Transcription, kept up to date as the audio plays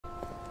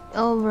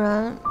要不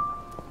然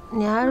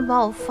你还是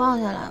把我放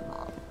下来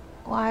吧，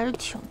我还是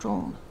挺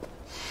重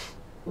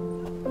的。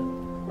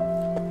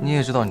你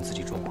也知道你自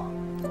己重啊，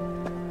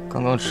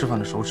刚刚吃饭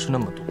的时候吃那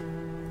么多，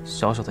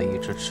小小的一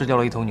只吃掉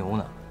了一头牛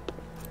呢。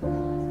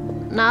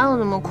哪有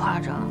那么夸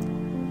张？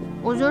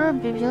我觉得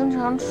比平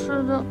常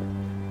吃的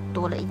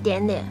多了一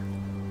点点。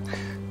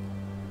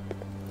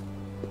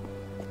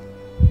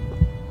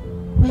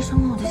为什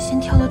么我的心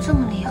跳得这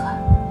么厉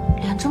害，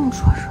脸这么灼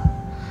热？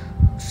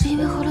是因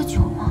为喝了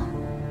酒吗？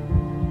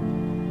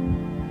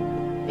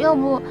要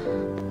不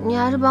你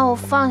还是把我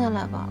放下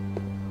来吧，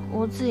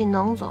我自己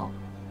能走。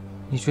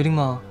你确定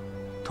吗？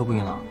头不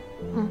晕了？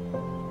嗯。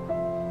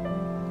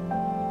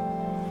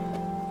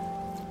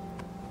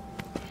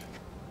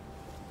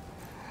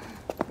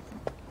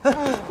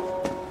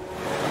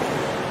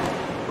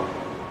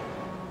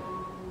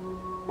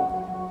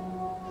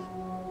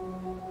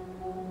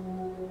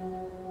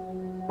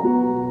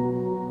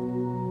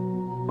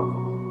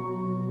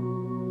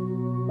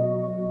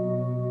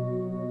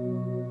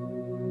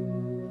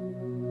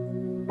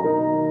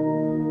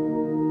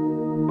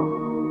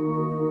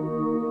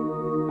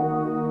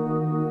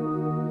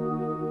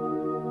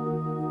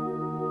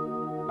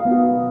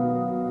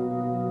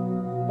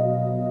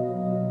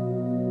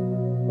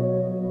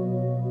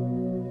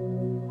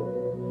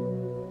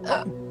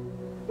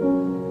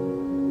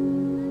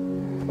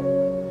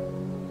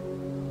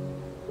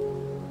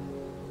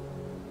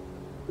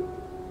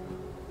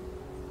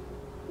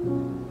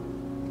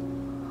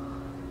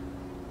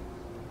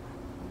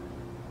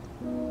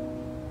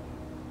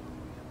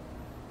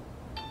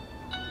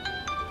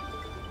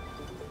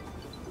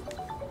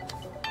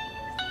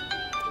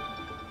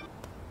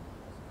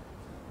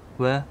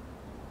喂，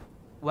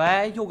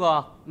喂，佑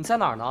哥，你在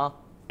哪儿呢？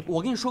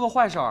我跟你说个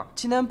坏事儿，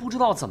今天不知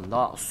道怎么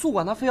的，宿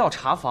管他非要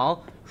查房，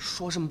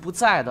说什么不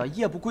在的、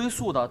夜不归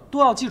宿的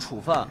都要记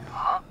处分。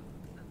啊？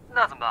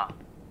那怎么办？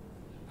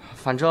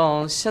反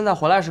正现在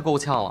回来是够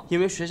呛了，因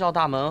为学校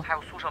大门还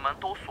有宿舍门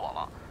都锁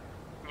了，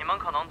你们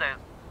可能得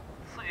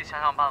自己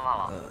想想办法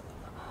了。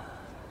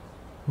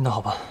那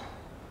好吧。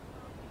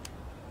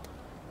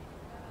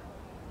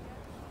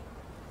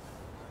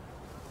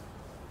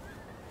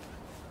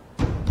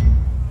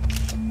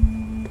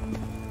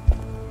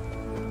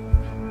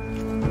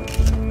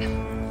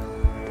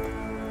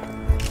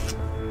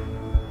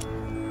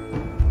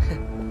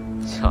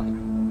瞧，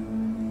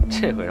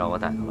这回让我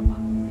逮到了吧？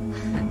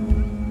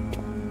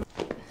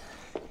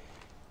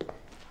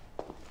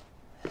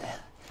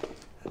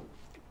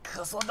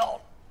可算到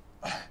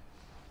了，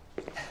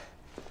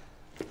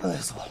累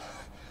死我了！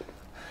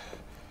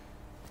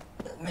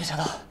没想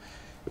到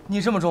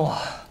你这么重啊！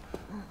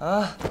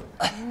啊！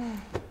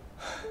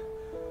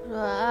水，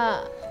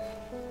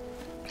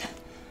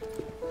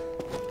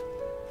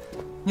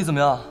你怎么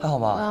样？还好我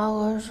吗？要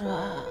喝水，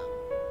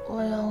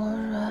我想喝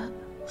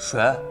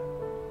水。水，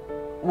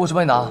我去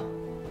帮你拿。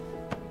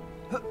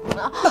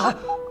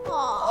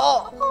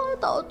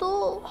倒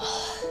肚，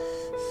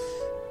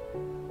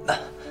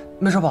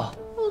没事吧？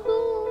好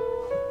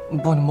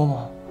痛。帮你摸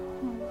摸。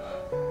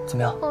怎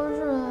么样？喝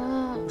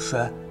水。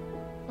水。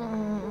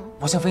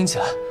我先扶你起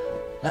来。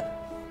来。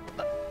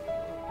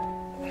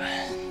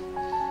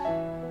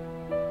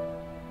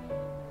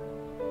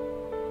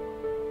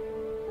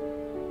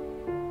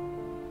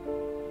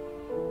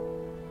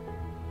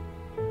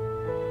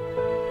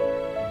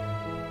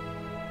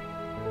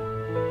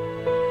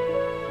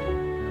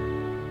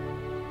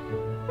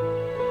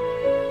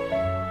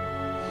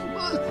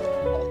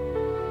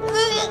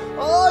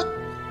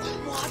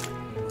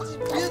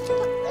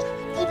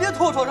你别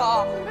吐我床上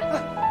啊！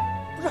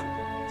不是，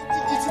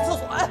你去厕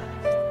所。哎，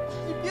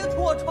你别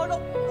吐我床上，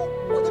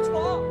我的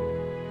床。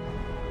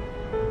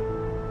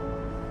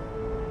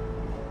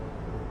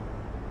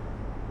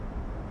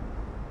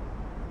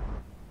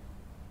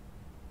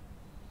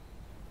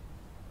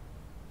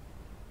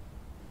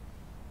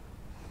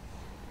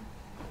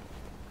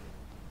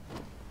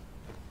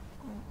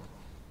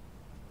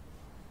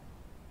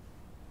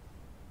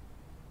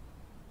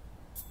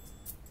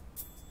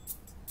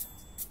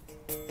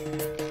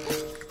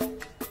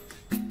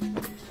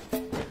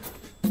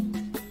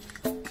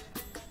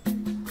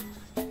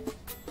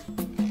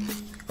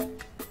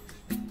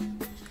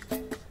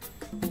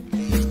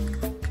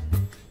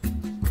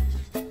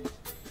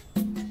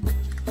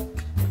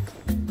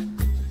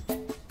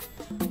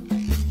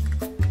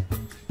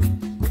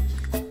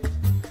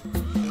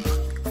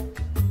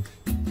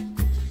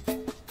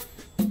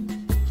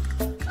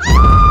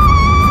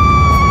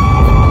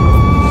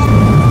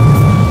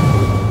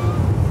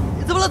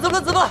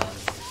怎么了？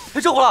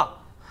着火了！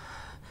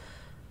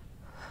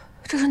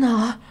这是哪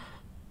儿？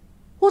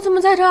我怎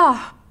么在这儿？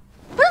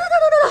等，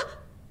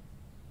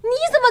你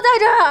怎么在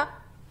这儿？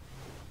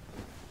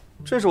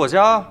这是我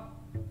家。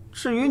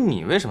至于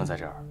你为什么在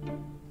这儿，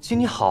请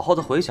你好好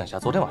的回想一下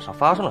昨天晚上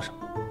发生了什么，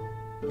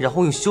然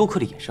后用休克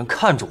的眼神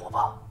看着我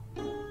吧。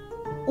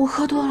我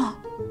喝多了，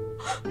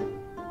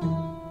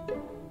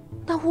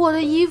那我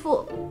的衣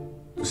服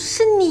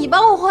是你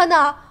帮我换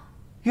的？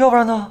要不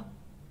然呢？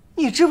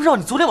你知不知道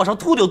你昨天晚上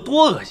吐的有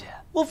多恶心？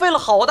我费了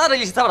好大的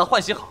力气才把它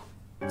换洗好，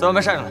在外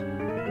面晒着呢。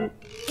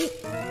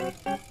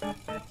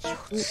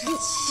凭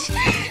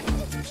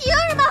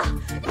什么？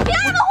你凭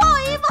什么换我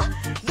衣服？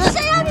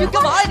谁让你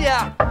干嘛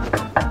呀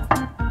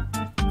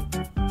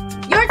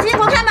你？幼儿姐，给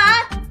我开门！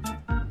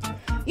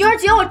幼儿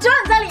姐，我知道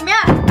你在里面。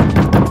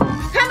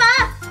开门！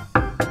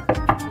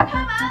开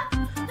门！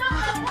让我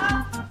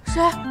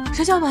进来！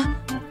谁叫门？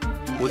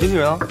我经纪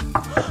人啊。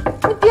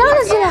你别让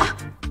他进来！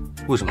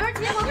为什么？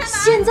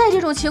现在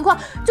这种情况，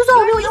就算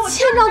我们有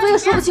1000张嘴也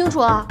说不清楚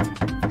啊！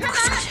快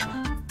去！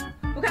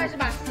不看是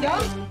吧？行。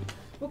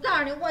我告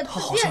诉你，我他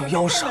好像有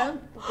腰伤。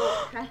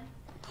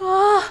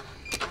啊！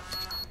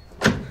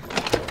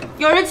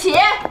有人起，为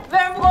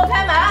什么不给我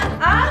开门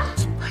啊？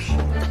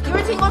有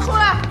人起，你给我出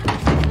来！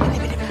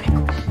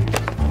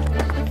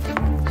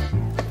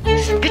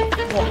别打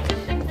我！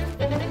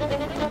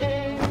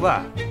喂，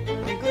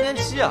你更年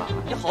期啊？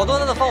你好端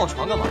端的翻我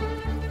床干嘛？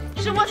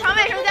是我床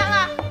卫生间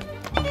呢。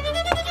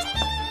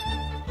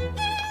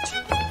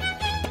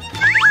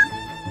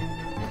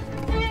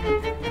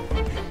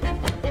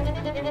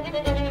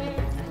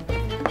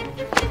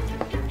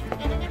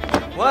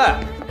喂，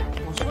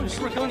我说你是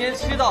不是更年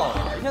期到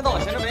了？一天到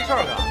晚闲着没事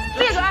干。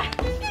闭嘴！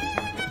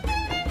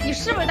你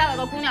是不是带了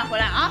个姑娘回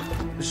来啊？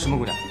什么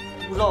姑娘？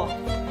不知道。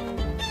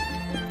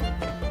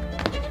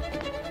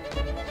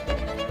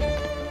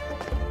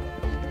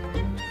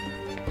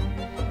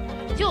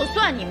就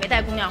算你没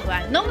带姑娘回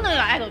来，能不能有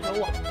爱豆觉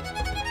悟？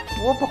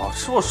我保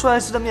持我帅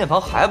气的面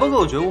庞还不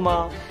够有觉悟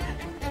吗？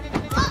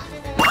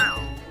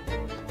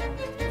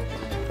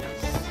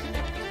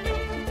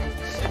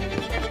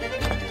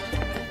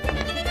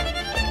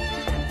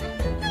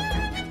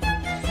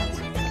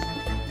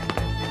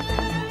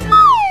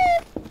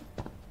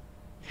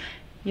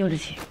幼稚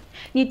期，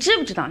你知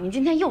不知道你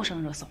今天又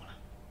上热搜了？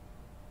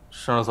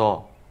上热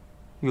搜，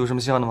有什么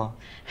稀罕的吗？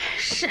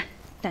是，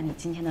但你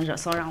今天的热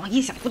搜让我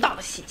意想不到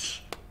的稀奇。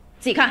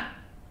自己看。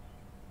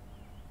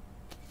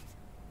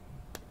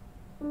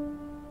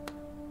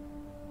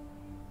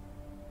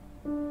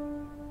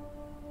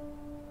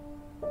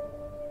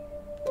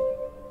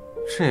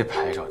这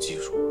拍照技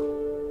术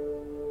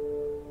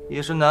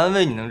也是难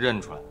为你能认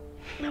出来。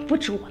不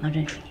止我能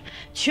认出你，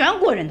全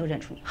国人都认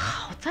出你。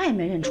好在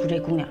没认出这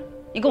姑娘。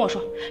你跟我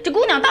说，这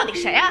姑娘到底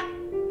谁啊？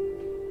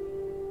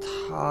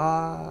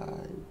她……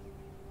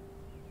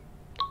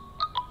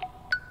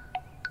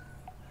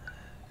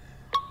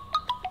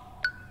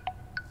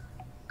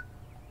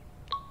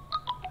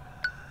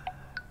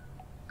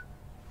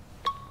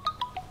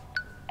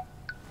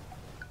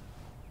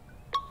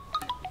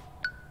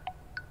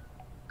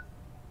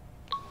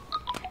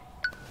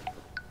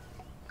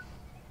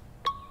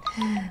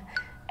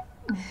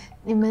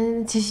你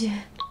们继续。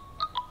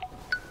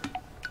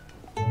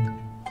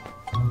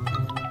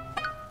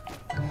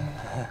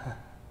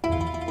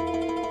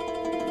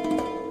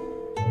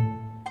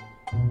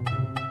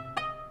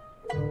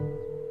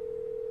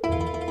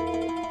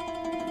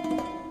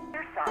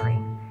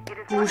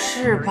不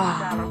是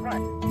吧？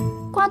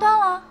挂断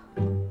了？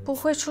不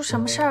会出什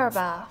么事儿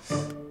吧？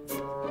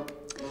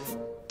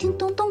听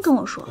东东跟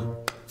我说，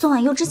昨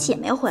晚幼之琪也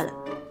没回来，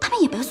他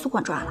们也被宿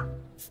管抓了。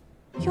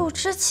幼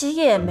之琪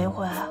也没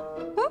回来。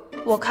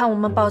我看我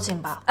们报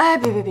警吧。哎，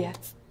别，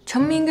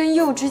程明跟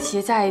幼之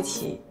琪在一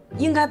起，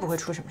应该不会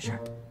出什么事儿。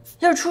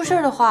要是出事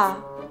儿的话，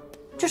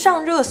就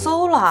上热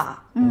搜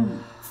了。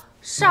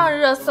上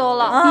热搜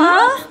了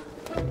啊！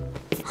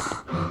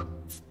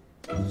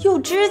幼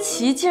之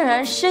琪竟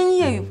然深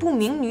夜与不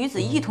明女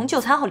子一同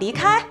就餐后离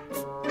开，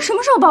什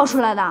么时候爆出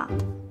来的？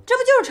这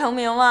不就是程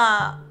明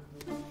吗？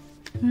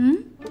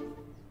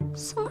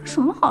怎么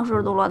什么好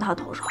事都落他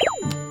头上？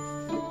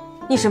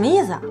你什么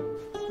意思啊？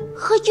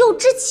和幼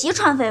之琪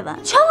传绯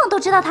闻，全网都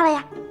知道他了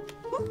呀。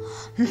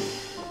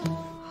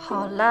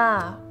好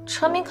啦，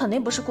程明肯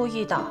定不是故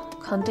意的，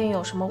肯定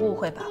有什么误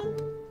会吧？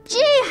这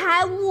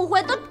还误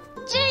会，都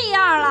这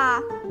样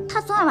了，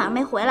他昨晚晚上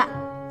没回来，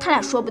他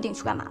俩说不定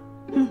去干嘛。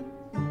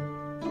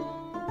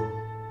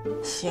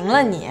行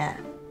了你，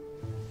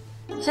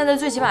现在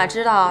最起码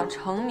知道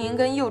程明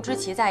跟幼之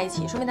琪在一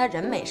起，说明他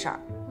人没事儿。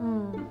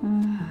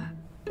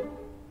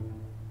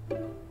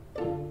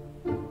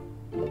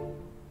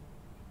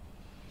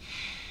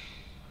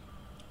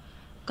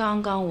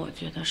刚刚我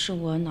觉得是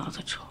我脑子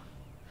抽，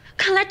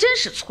看来真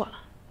是错了。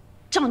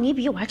照你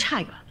比，我还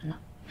差远了呢。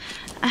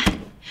哎，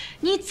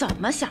你怎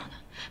么想的？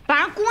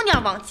把人姑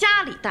娘往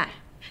家里带，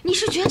你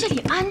是觉得这里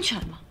安全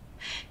吗？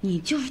你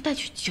就是带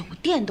去酒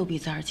店都比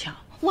这儿强，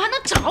我还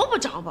能着不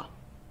着吧？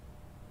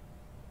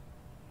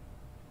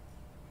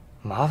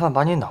麻烦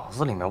把你脑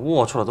子里面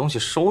龌龊的东西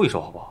收一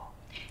收，好不好？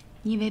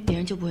你以为别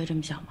人就不会这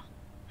么想吗？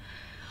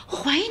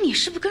怀疑你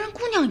是不是跟人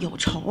姑娘有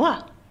仇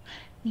啊？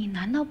你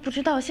难道不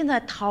知道现在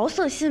桃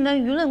色新闻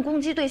舆论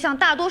攻击对象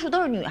大多数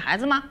都是女孩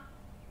子吗？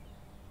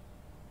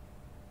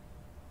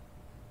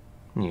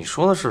你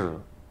说的是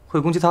会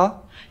攻击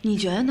他？你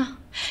觉得呢？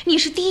你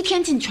是第一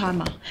天进圈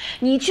吗？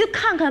你去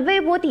看看微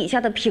博底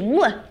下的评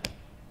论。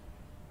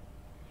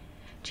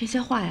这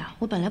些话呀，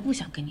我本来不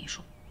想跟你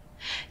说，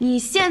你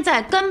现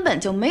在根本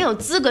就没有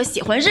资格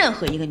喜欢任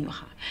何一个女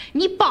孩，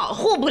你保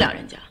护不了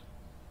人家。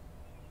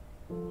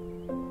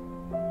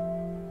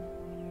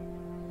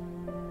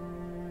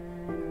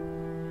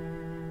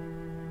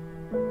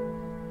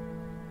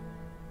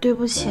对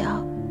不起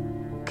啊，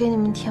给你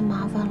们添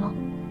麻烦了。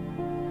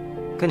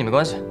跟你没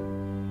关系。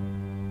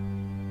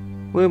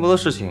微博的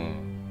事情，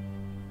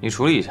你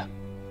处理一下，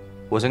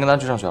我先跟他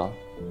去上学了。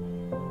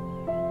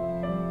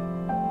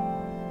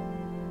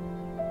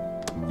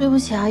对不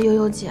起啊，悠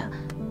悠姐，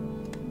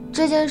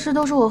这件事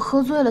都是我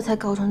喝醉了才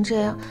搞成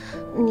这样，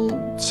你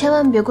千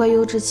万别怪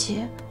悠之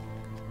奇。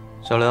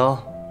小刘，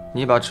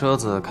你把车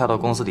子开到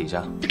公司底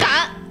下。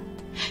敢！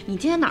你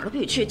今天哪儿都不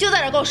许去，就在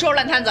这儿给我收拾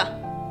烂摊子。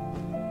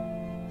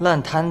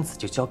烂摊子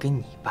就交给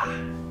你吧。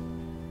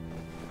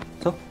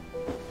走。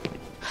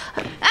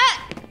哎！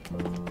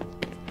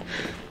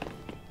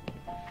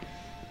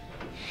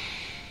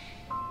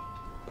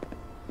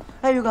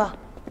哎，宇哥，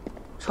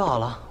车好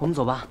了，我们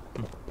走吧。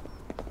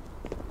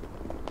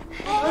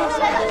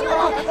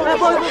哎，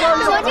不好意思，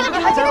这个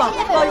女孩真的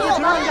不好意思，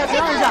请让一下，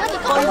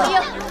不好意思，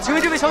请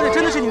问这位小姐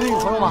真的是你的女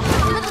朋友吗？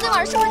你们昨天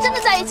晚上是不是真的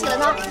在一起了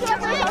呢？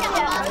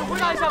回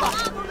答一下吧。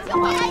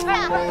回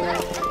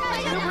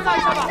答一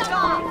下吧。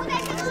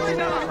说一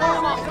下吧。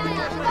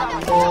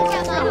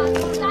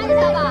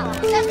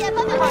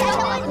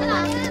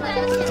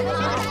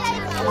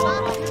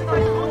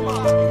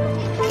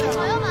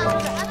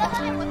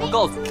我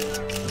告诉你，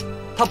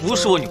她不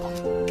是我女朋友，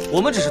我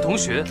们只是同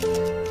学。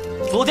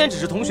昨天只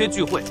是同学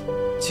聚会，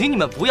请你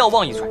们不要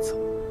妄议揣测，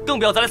更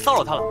不要再来骚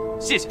扰她了，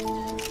谢谢。不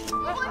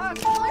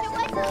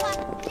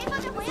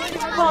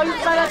好意思，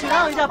大家请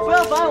让一下，不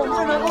要妨碍我们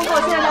正常工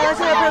作，谢谢大家，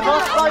谢谢配合，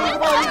不好意思，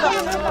不好意思。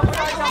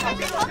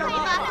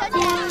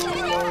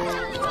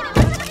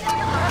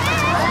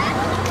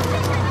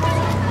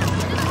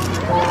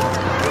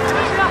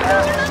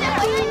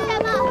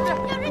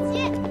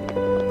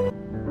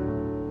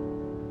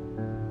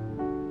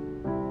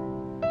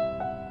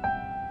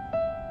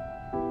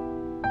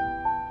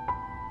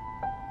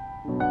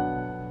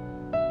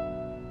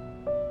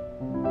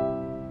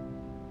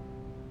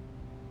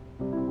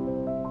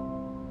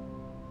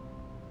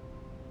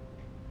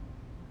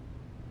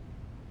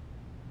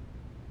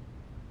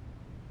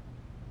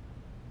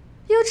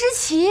悠之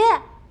奇，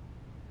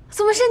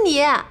怎么是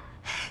你？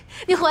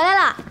你回来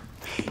了！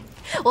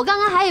我刚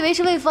刚还以为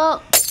是魏峰。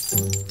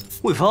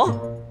魏峰？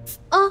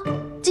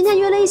今天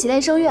约了一起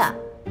练声乐。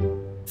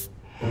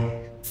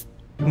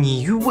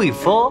你约魏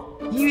峰？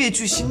音乐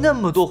剧系那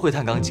么多会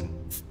弹钢琴，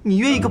你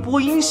约一个播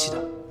音系的，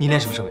你练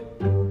什么声乐？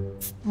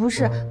不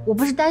是，我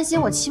不是担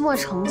心我期末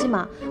成绩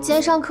吗？今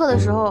天上课的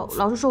时候，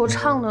老师说我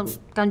唱的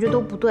感觉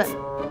都不对。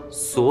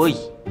所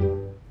以，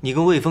你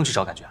跟魏峰去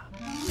找感觉啊？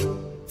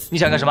你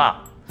想干什么？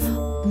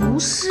不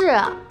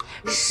是，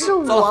是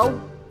我。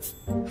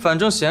反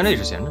正闲着也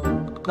是闲着，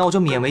那我就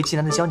勉为其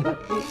难的教你吧。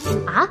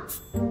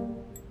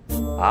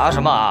啊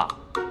什么啊？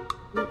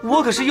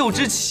我可是幼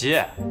之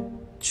奇，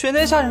全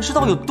天下你知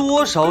道有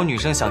多少女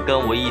生想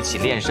跟我一起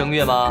练声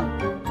乐吗？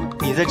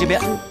你在这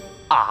边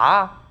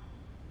啊？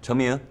程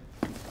明，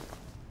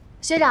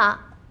学长，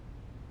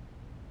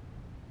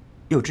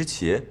幼之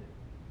奇，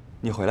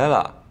你回来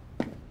了，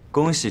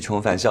恭喜重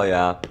返校园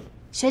啊！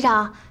学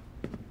长，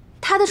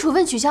他的处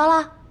分取消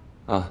了。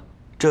啊，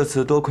这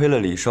次多亏了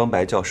李双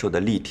白教授的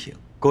力挺，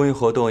公益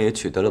活动也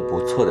取得了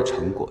不错的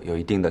成果，有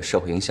一定的社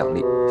会影响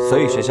力，所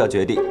以学校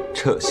决定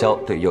撤销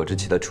对幼之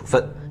奇的处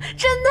分。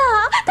真的？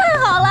太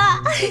好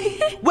了！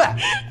喂，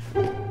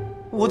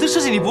我的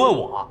事情你不问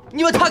我，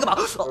你问他干嘛？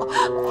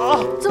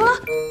怎么了？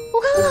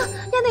我看看，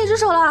压哪只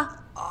手了？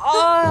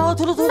哎呀，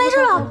疼！没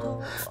事了。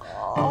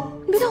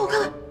你别动，我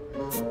看看，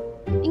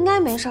应该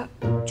没事，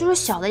就是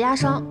小的压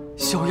伤。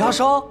小压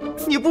伤？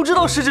你不知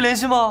道十指连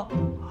心吗？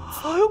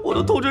我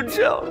都痛成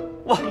这样，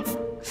完了，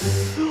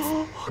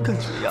钢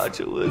筋压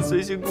成我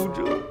随心骨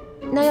折。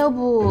那要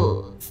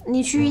不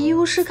你去医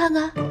务室看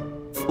看？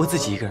我自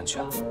己一个人去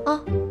啊？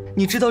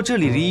你知道这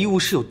里离医务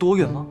室有多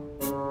远吗？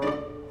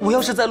我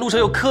要是在路上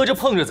又磕着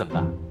碰着怎么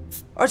办？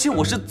而且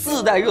我是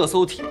自带热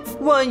搜体，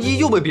万一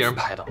又被别人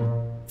拍到，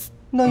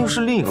那又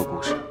是另一个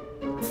故事。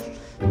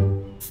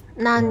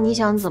那你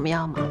想怎么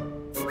样嘛？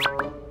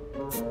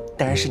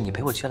当然是你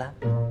陪我去了。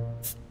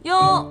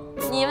哟，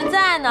你们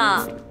在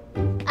呢？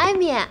艾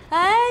米，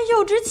哎，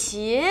幼之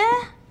奇，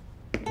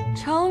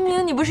程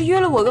明，你不是约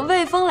了我跟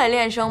魏峰来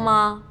练声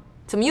吗？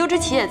怎么幼之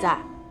奇也在？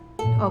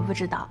我不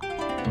知道。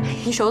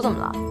你手怎么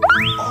了？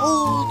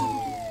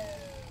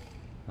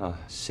啊，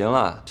行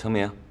了，程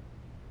明，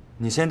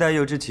你先带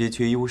幼之奇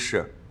去医务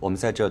室，我们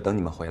在这儿等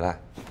你们回来。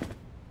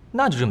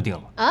那就这么定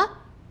了。艾米，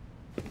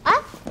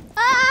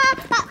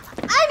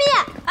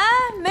哎，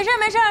没事，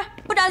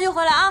不着急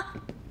回来啊，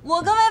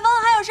我跟魏峰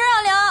还有事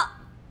要聊。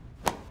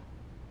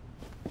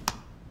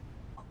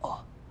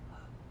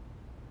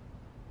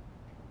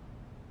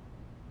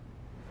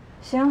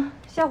行，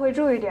下回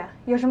注意点，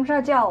有什么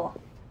事叫我。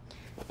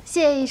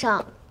谢谢医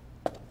生。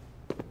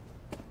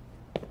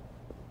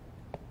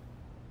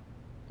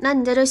那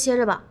你在这歇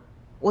着吧，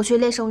我去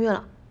练声乐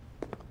了。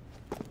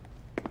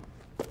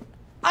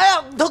哎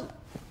呀，疼！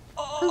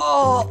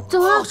怎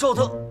么了？手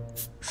疼。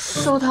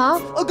手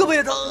疼？胳膊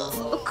也疼。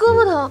胳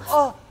膊疼？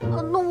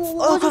那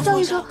我去叫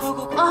医生。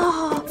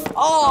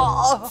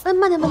哎，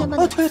慢点。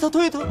腿疼。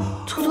腿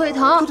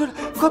疼？对，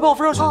快帮我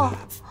扶上去。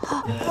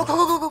快！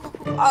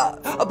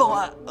帮我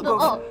按。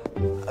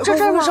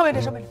这吗？上面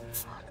一点。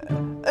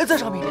再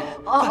上面一点。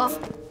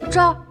这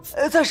儿。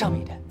再上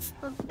面一点。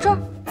这儿。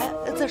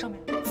再上面。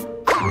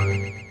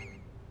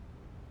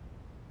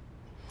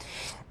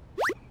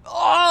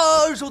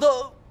手疼。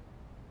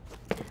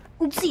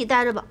你自己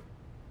待着吧。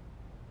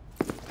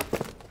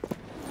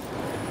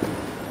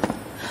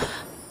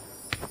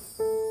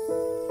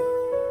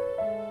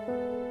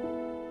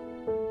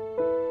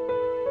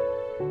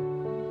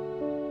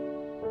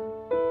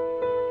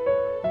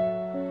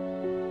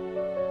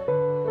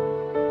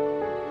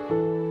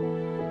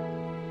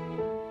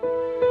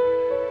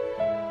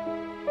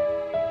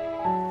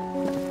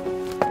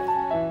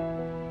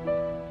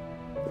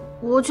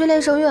我去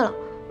练声乐了。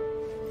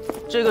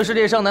这个世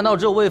界上难道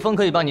只有魏峰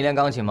可以帮你练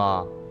钢琴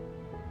吗？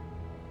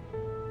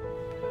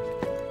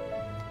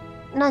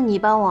那你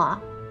帮我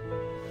啊？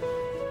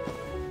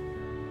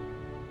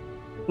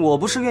我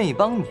不是愿意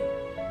帮你，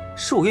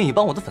是我愿意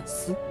帮我的粉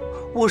丝。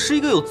我是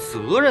一个有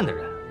责任的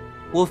人，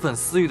我粉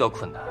丝遇到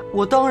困难，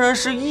我当然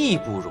是义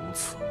不容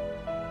辞。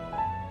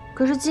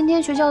可是今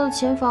天学校的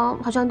琴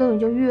房好像都已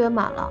经预约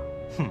满了。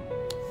哼，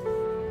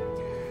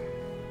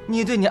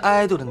你对你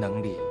爱豆的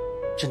能力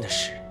真的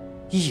是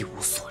一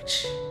无所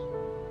知。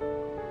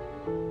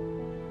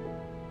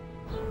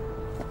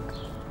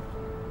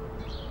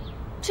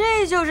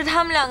这就是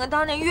他们两个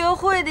当年约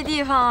会的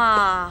地方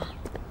啊！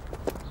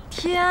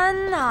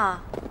天哪！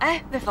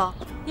哎，魏峰，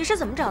你是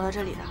怎么找到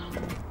这里的？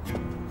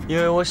因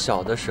为我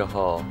小的时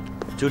候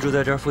就住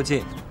在这儿附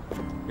近，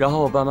然后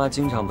我爸妈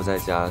经常不在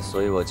家，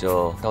所以我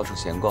就到处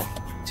闲逛，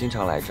经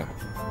常来这儿。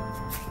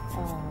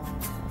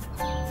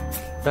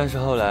但是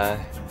后来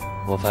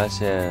我发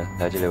现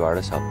来这里玩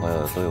的小朋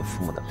友都有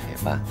父母的陪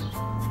伴，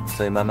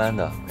所以慢慢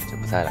的我就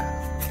不再来了。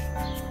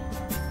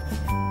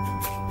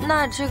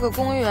那这个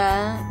公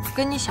园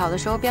跟你小的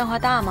时候变化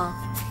大吗？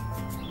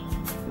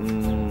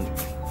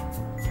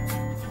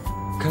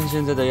看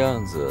现在的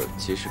样子，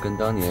其实跟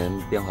当年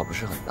变化不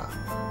是很大。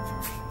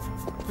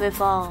魏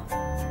峰，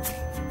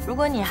如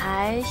果你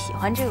还喜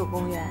欢这个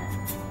公园，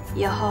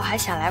以后还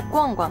想来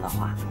逛逛的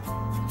话，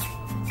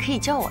可以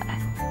叫我来，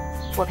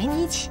我陪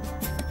你一起。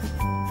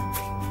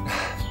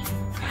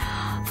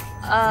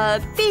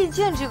毕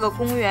竟这个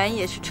公园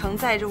也是承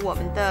载着我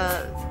们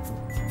的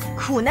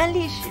苦难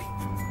历史。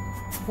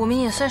我们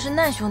也算是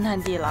难兄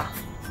难弟了。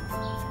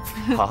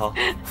好，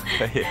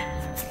可以。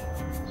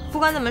不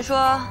管怎么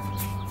说，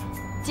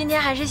今天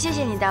还是谢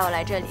谢你带我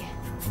来这里。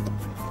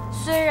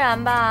虽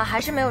然吧，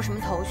还是没有什么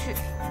头绪，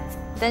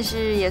但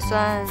是也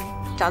算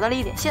找到了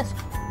一点线索。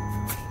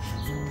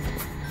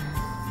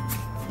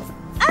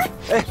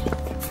哎，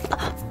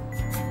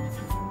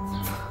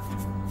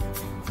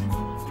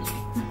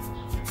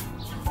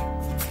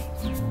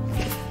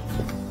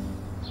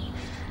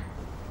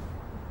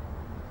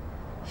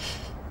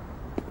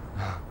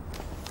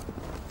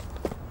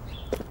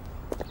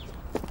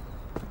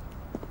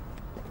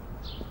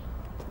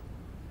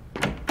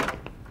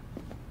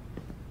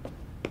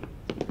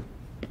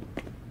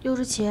刘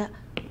志奇，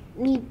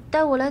你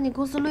带我来你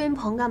公司录音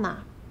棚干嘛？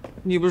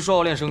你不是说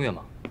要练声乐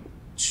吗？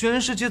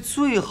全世界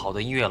最好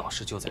的音乐老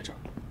师就在这儿，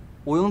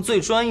我用最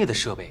专业的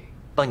设备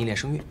帮你练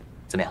声乐，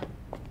怎么样？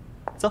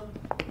走。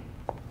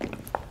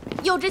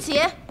右之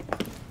奇，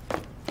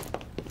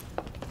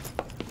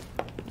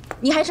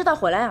你还知道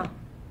回来啊？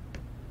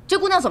这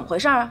姑娘怎么回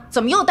事啊？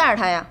怎么又带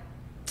着她呀？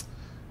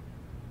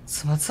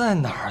怎么在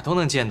哪儿都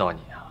能见到你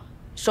啊？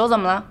手怎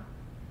么了？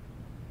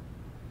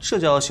这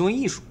叫行为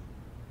艺术。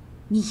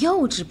你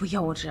幼稚不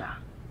幼稚啊？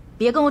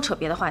别跟我扯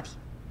别的话题。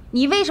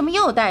你为什么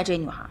又带这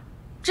女孩？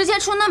之前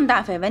出那么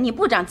大绯闻，你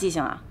不长记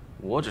性啊？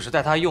我只是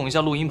带她用一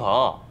下录音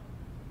棚。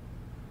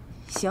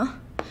行，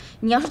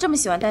你要是这么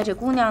喜欢带这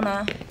姑娘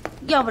呢，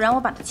要不然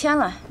我把她签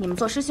了，你们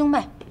做师兄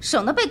妹，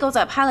省得被狗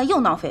仔拍了又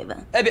闹绯闻。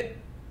哎，别！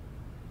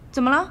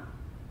怎么了？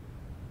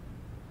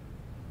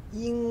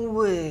因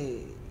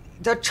为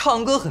她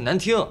唱歌很难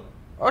听，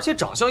而且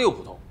长相又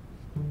普通，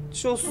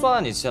就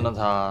算你签了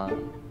她，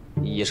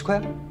也是亏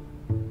啊。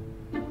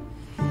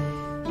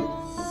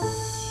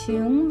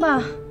行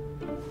吧。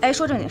哎，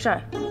说正经事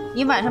儿，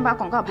你晚上把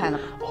广告拍了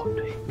吧？哦，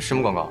对，什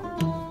么广告？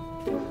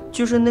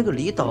就是那个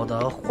离岛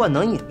的焕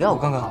能饮料。我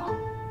看看啊，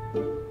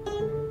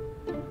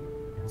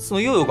怎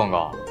么又有广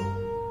告？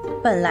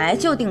本来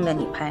就定着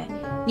你拍，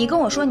你跟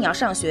我说你要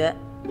上学，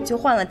就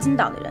换了金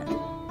岛的人。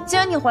既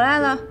然你回来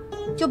了，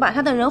就把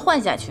他的人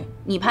换下去，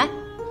你拍。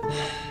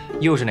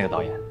又是那个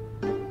导演，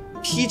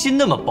脾气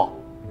那么暴，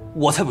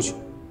我才不去。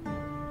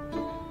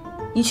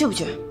你去不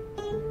去？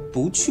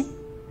不去。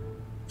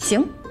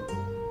行。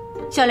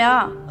小刘，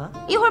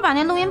一会儿把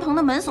那录音棚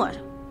的门锁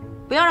上，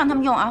不要让他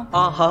们用啊！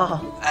啊，好好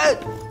好。哎，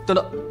等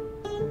等，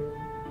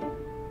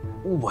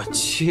我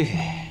去。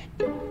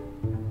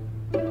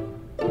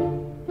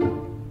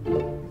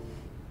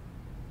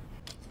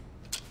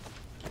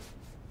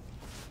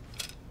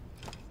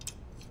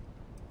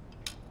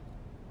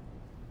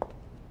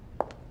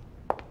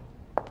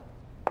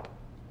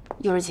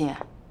尤之琪，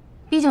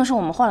毕竟是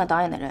我们换了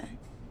导演的人，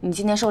你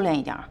今天收敛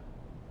一点。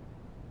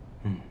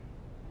嗯，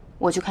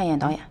我去看一眼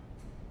导演。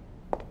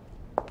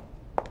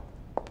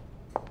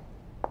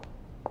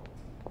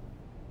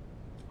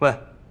喂，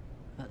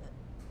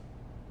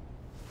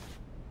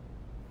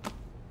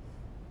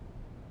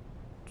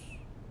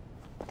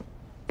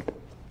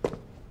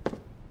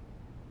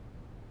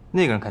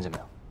那个人看见没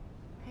有？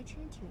还真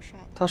挺帅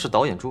的。他是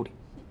导演助理，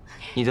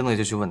你等等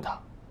就去问他，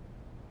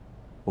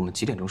我们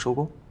几点钟收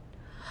工？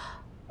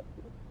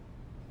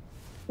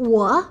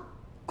我？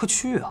快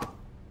去啊！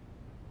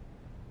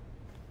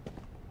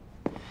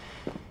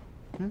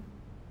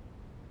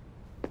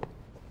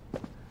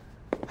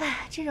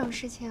哎，这种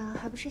事情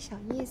还不是小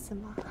意思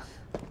吗？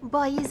不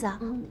好意思啊，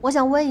我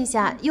想问一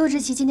下，柚之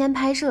琪今天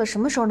拍摄什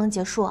么时候能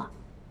结束啊？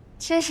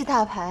真是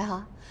大牌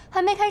哈，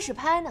还没开始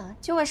拍呢，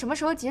就问什么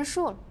时候结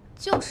束了。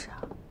就是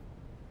啊。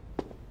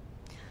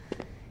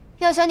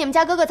要想你们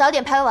家哥哥早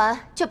点拍完，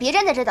就别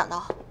站在这等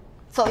到，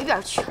走一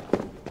边去。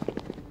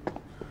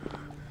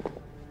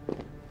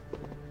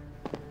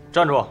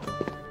站住！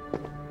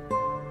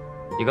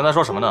你刚才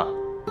说什么呢？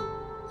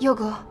佑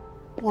哥，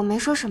我没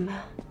说什么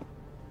呀。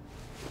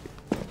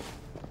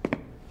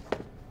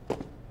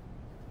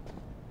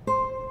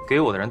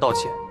给我的人道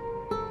歉。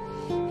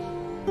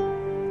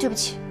对不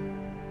起。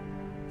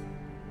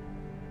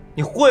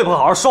你会不会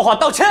好好说话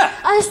道歉？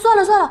哎，算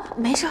了算了，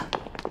没事。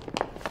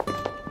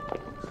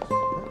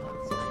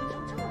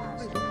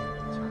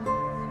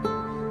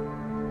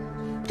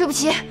对不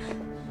起。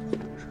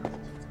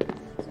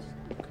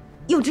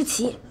柚之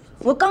琪，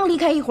我刚离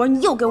开一会儿，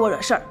你又给我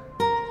惹事儿。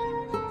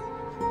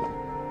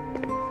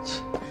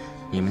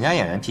你们家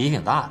演员脾气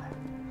挺大的。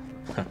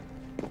哼。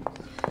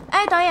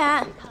哎，导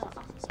演。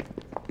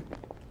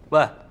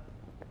喂。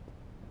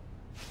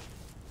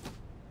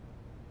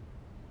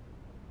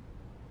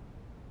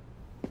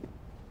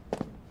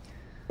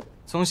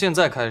从现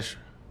在开始，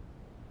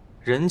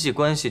人际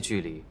关系距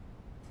离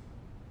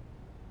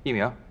1.2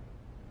米。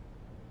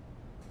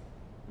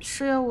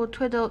是要我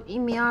退到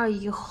1.2米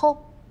以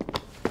后？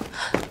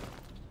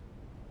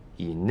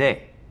以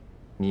内，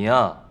你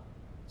呀，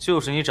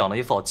就是你长得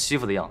一副好欺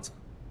负的样子，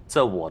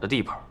在我的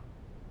地盘，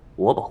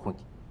我保护你。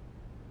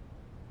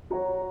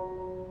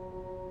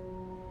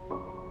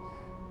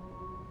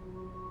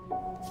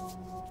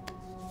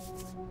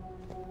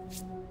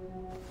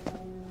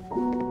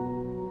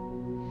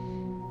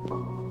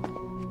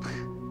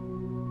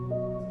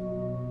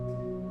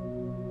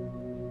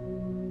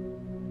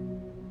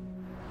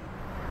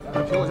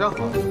苹果酱，你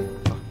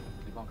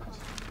帮我看一下，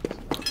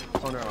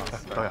放这儿啊。哎，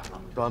导演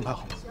都安排好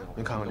了，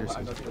您看看这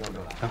行不行？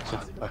行，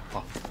哎，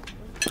好。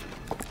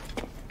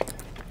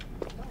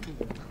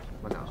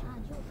慢点啊。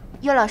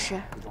佑老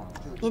师，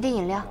你的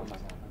饮料。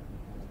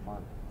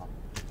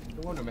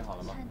灯光准备好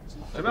了吗？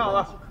准备好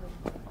了。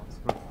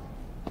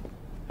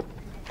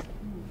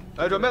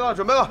哎，准备了，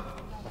准备了。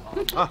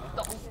啊。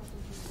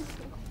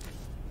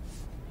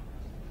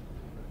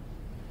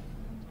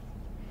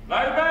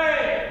来预备，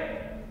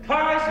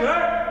开始。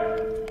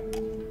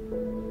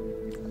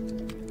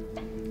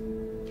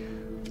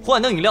幻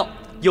灯饮料，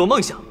有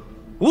梦想，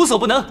无所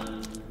不能。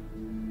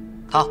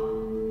他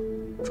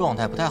状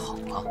态不太好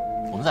啊，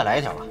我们再来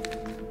一条吧。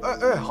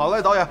哎，好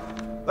嘞，导演，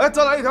来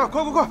再来一条，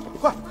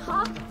快！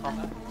好。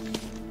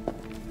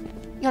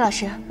佑老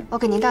师，我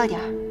给您倒一点。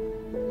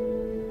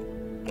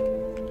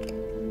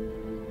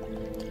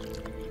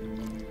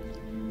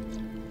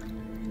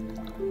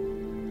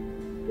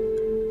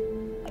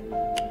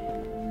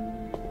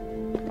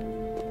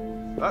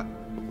来，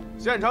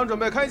现场准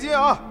备开机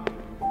啊！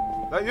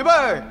来，预备。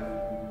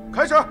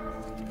开始！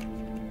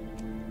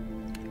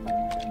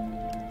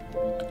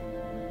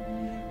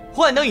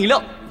幻灯饮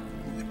料，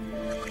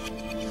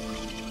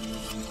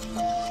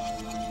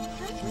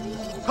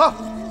看，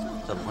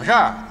怎么回事？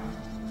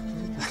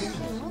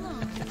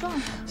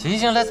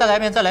行，来，再来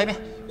一遍。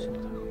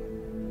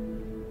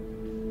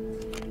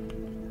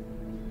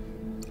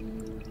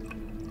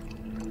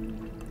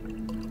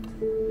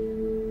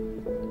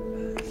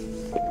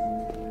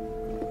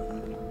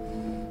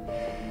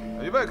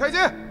预备，开机，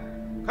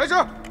开始！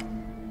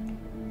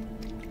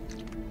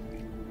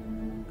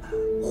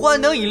幻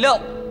灯饮料，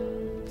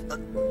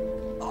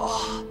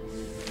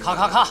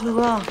咔！刘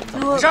哥，怎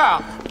么回事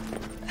啊？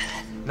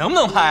能不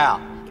能拍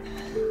啊？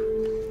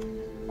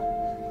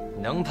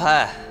能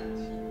拍。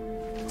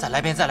再来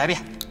一遍，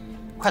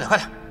快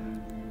点！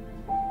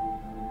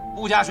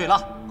不加水了，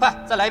快，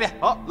再来一遍。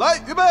好，来，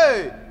预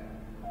备，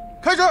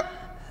开始。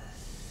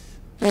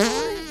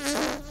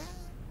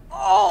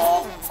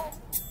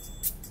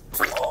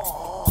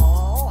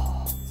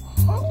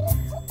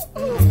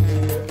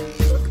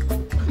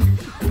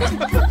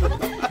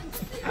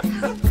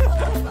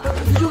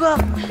刘哥，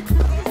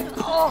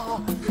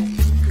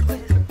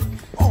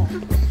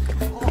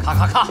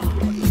咔！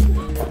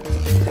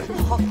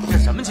这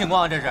什么情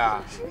况啊？这是？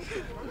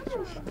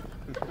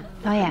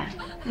导演，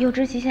佑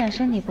之琪现在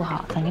身体不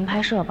好，等您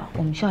拍摄吧，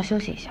我们需要休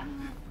息一下。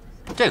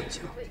这个不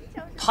行，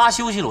他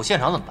休息了，我现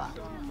场怎么办？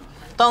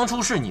当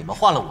初是你们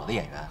换了我的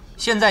演员，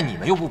现在你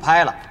们又不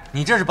拍了，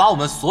你这是把我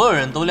们所有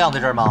人都晾在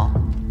这儿吗？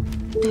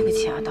对不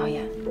起啊，导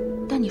演，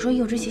但你说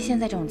柚之琪现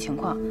在这种情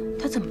况，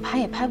他怎么拍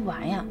也拍不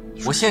完呀。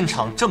我现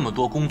场这么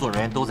多工作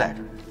人员都在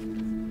这儿，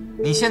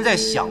你现在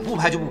想不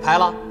拍就不拍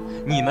了？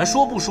你们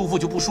说不舒服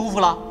就不舒服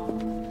了？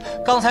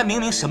刚才明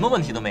明什么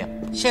问题都没有，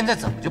现在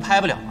怎么就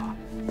拍不了了？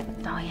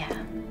导演，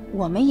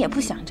我们也不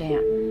想这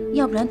样，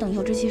要不然等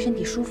柚之琪身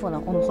体舒服了，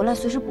我们回来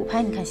随时补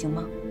拍，你看行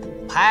吗？补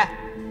拍，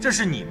这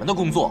是你们的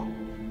工作，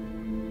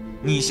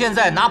你现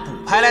在拿补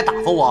拍来打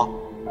发我？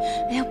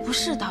哎呀，不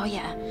是导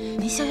演，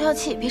您消消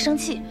气，别生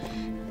气，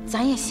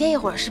咱也歇一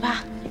会儿是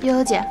吧？悠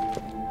悠姐，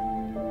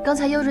刚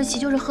才柚之琪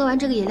就是喝完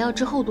这个饮料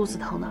之后肚子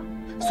疼的，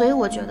所以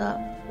我觉得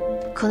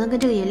可能跟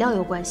这个饮料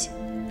有关系。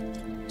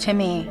陈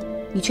明，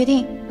你确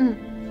定？嗯，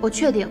我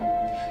确定。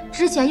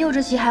之前柚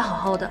之琪还好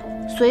好的，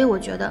所以我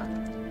觉得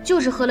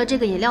就是喝了这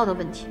个饮料的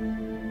问题。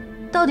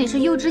到底是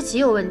柚之琪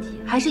有问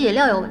题，还是饮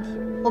料有问题？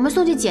我们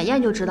送去检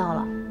验就知道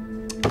了。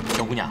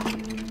小姑娘，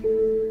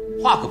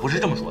话可不是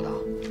这么说的。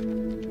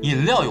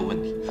饮料有问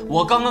题，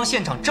我刚刚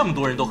现场这么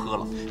多人都喝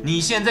了，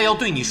你现在要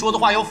对你说的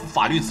话有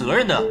法律责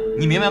任的，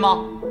你明白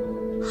吗？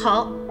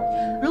好，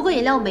如果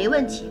饮料没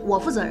问题，我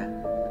负责任；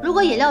如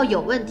果饮料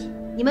有问题，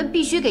你们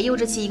必须给柚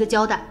之琪一个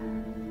交代。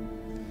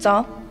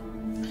走，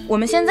我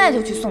们现在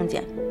就去送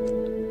检。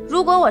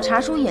如果我查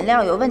出饮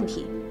料有问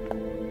题，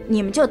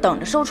你们就等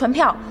着收传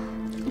票。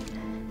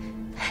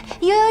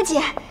悠悠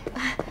姐，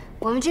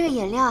我们这个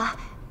饮料啊，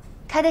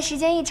开的时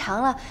间一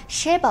长了，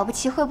谁也保不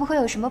齐会不会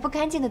有什么不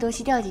干净的东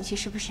西掉进去，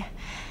是不是？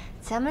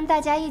咱们大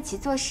家一起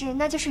做事，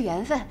那就是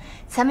缘分。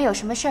咱们有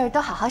什么事儿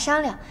都好好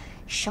商量，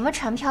什么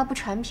传票不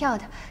传票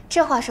的，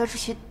这话说出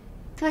去，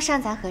多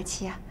伤咱和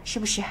气啊，是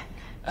不是？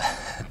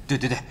对，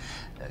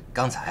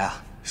刚才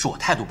啊是我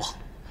态度不好，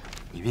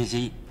你别介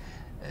意。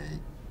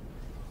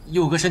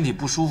佑哥身体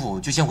不舒服，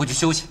就先回去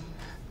休息，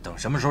等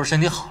什么时候身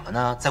体好了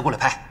呢，再过来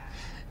拍。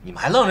你们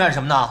还愣干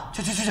什么呢？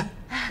去，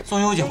送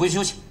悠悠姐回去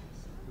休息。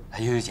哎，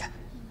悠悠姐，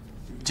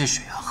这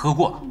水啊喝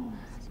过了，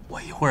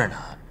我一会儿呢，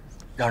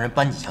让人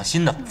搬几箱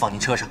新的放您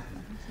车上。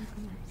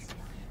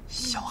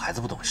小孩子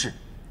不懂事，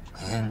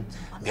您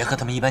别和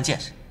他们一般见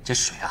识。这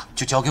水啊，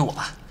就交给我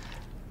吧。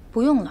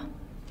不用了，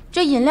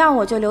这饮料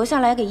我就留下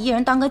来给艺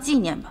人当个纪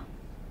念吧，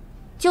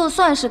就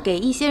算是给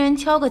一些人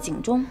敲个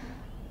警钟。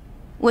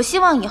我希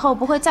望以后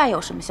不会再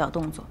有什么小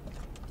动作，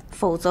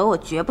否则我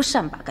绝不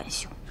善罢甘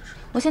休。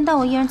我先带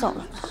我艺人走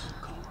了。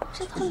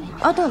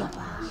哦，对了。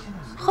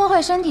喝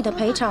坏身体的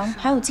赔偿，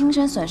还有精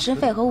神损失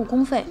费和误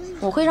工费，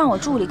我会让我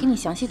助理给你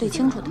详细对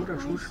清楚的。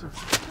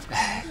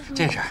哎，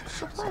这事儿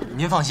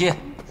您放心，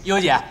悠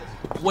悠姐，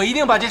我一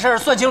定把这事儿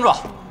算清楚。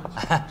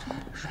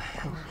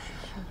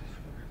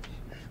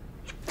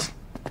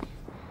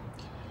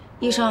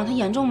医生，他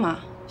严重吗？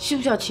需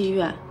不需要去医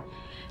院？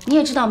你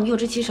也知道我们柚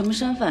之琪什么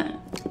身份，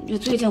就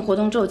最近活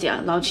动骤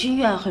减，老去医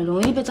院很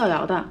容易被造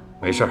谣的。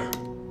没事儿，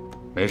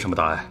没什么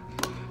大碍，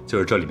就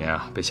是这里面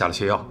啊被下了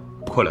泻药，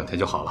过2天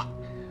就好了。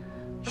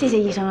谢谢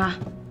医生啊。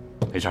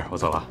没事，我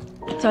走了。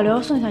小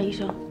刘，送一下医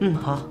生。嗯，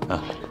好。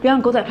别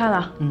让狗仔拍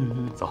了。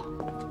走。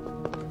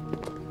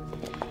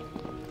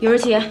柚之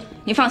琪，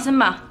你放心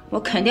吧，我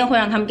肯定会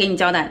让他们给你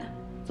交代的。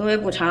作为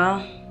补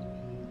偿，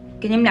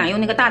给你们俩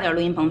用那个大点录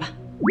音棚吧。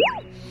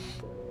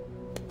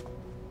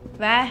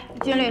喂，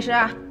金律师，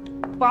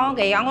帮我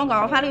给阳光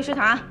广告发律师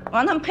函，我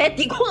让他们赔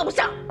底裤都不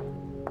上。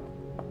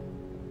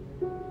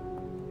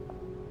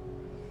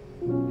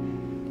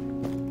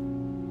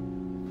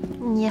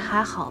你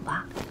还好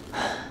吧？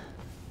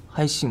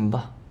还行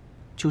吧，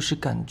就是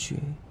感觉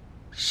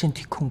身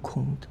体空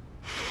空的。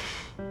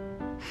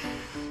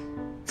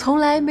从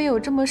来没有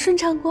这么顺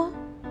畅过。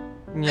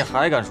你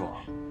还敢说？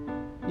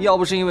要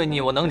不是因为你，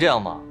我能这样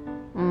吗？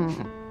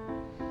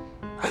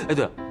哎，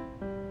对了，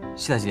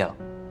现在几点了？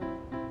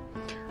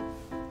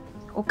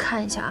我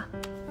看一下啊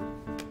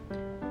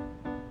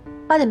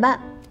，8点半。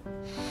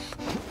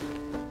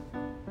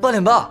8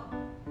点半？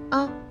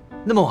啊，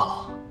那么晚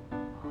了。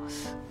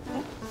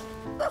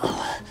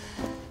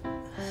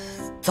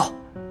走，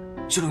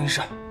去录音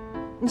室。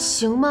你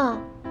行吗？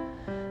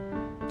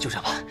就这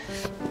样吧。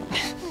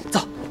走。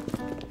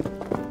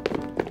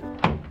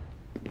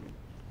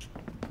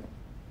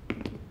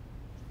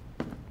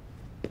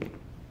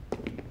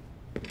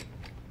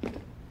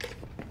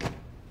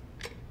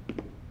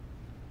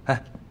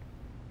哎，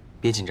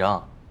别紧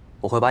张，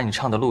我会把你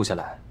唱的录下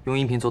来，用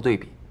音频做对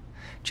比，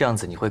这样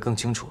子你会更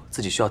清楚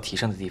自己需要提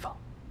升的地方。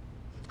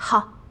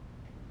好。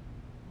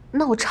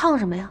那我唱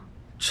什么呀？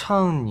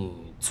唱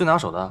你最拿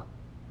手的，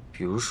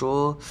比如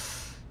说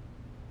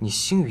你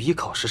星语一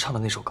考时唱的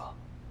那首歌。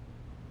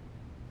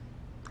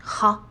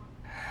好。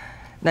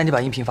那你把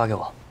音频发给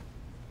我。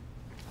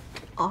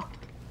哦。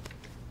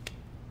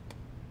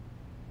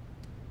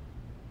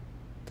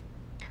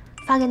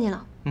发给你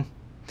了。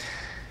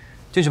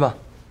进去吧。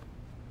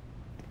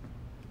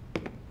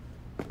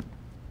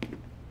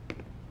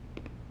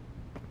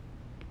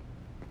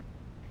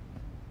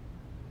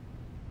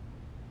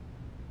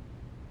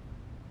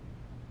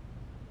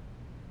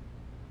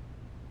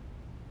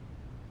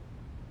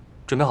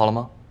准备好了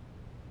吗？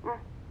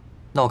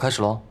那我开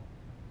始喽。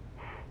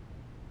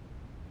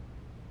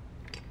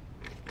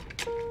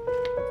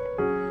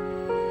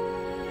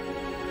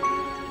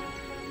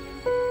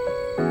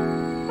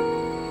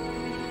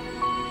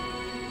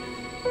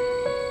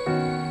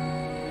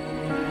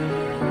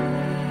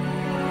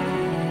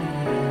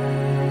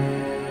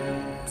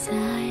在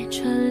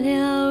川流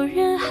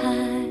人海，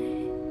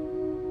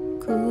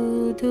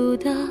孤独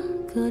的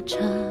歌唱，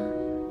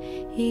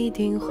一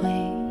定会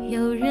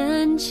有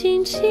人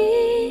轻轻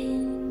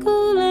鼓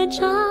了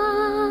掌。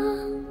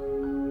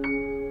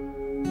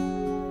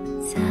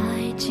在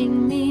静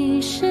谧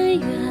深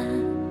渊，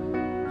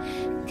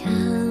看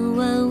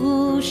万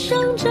物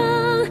生长。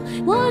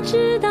我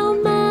知道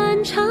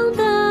漫长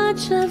的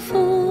蛰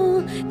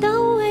伏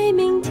都为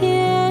明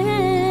天，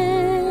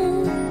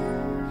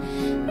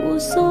无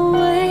所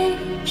畏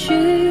惧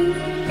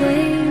未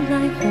来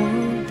或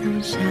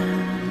当下，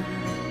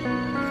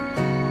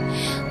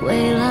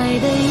未来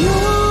的永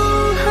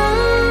恒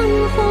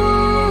或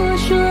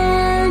瞬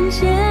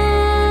间，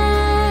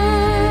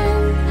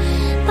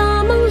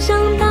把梦想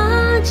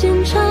搭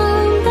建成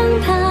灯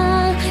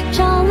塔，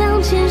照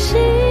亮前行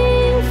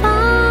方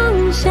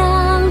向。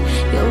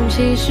勇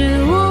气是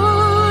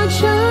我成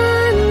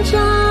长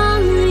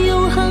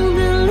永恒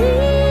的力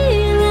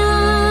量，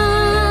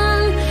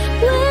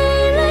未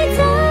来在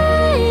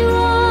望，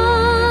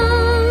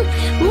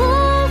我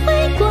会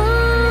光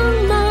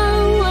芒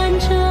万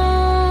丈。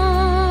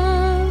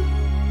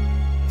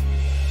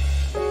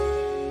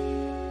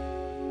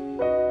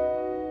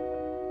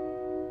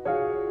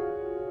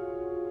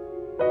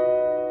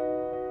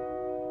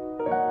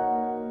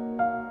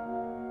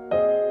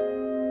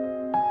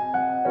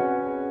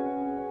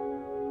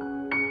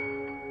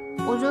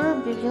我觉得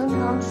比平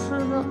常吃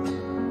的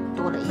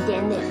多了一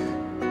点点。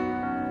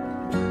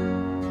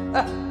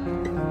哎，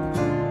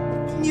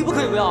你不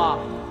可以不要啊！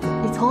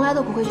你从来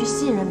都不会去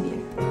信任别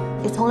人，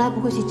也从来不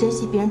会去珍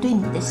惜别人对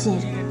你的信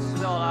任。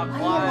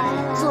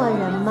做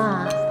人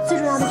嘛，最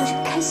重要的就是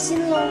开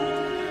心喽。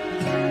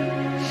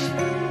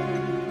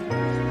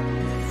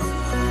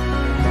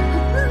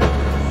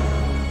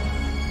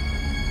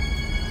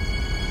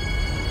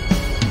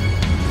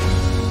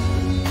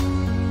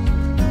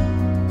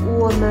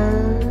我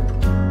们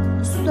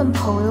算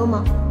朋友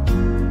吗？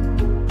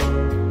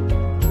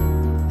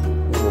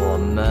我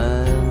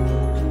们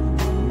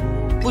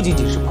不仅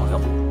仅是朋友，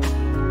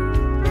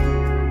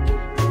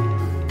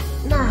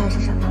那还是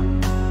什么？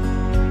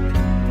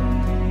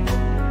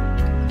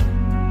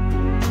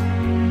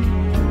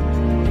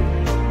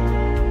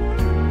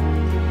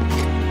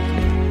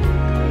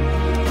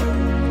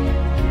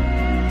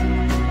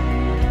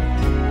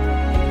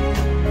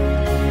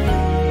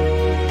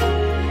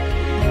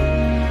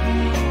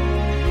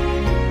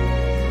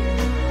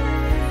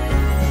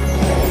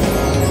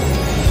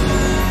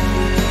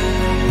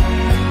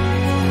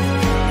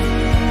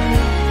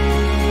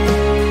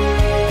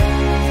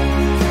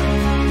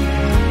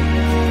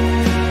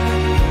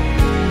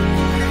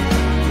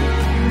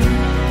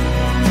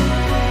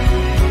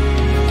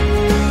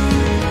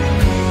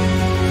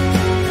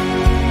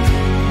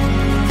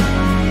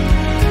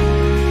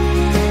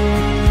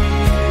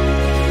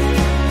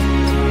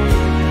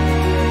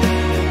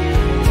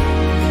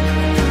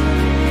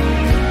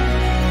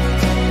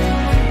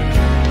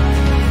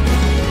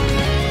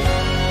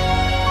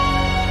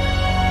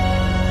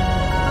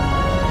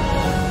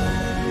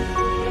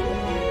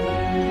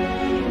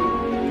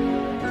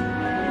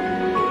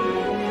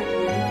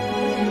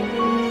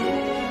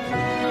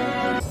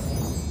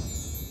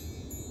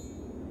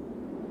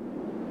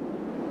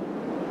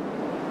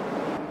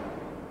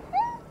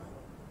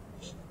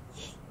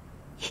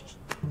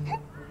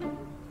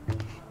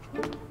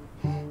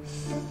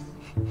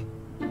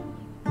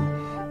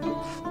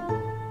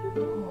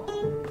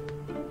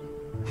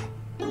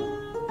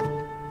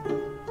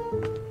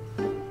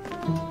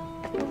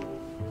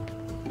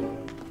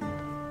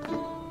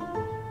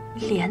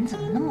脸怎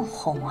么那么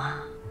红啊？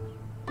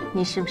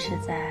你是不是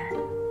在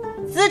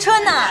滋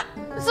春呢？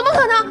怎么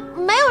可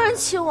能？没有人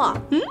亲我。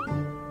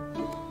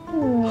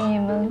你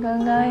们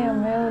刚刚有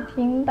没有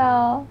听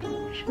到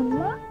什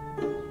么？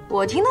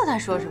我听到他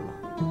说什么？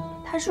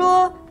他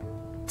说：“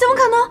怎么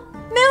可能？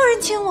没有人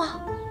亲我。”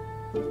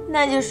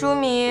那就说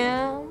明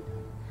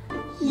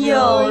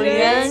有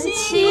人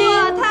亲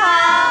他。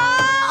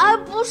啊，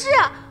不是。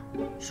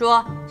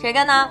说谁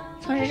干的？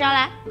从谁上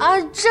来？啊，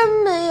真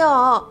没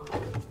有。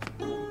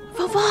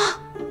芳芳，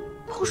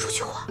帮我说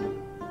句话。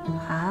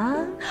啊？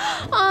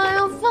哎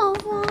呀，芳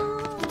芳，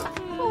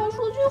帮我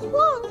说句话。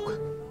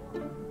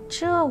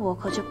这我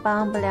可就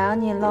帮不了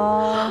你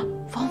喽。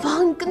芳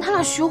芳，你跟他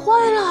俩学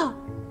坏了。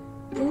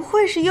不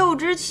会是柚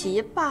之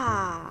奇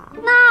吧？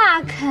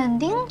那肯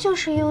定就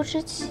是柚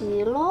之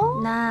奇喽。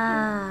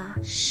那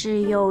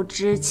是柚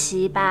之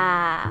奇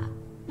吧？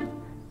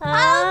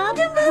啊，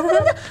这不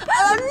是，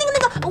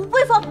那个，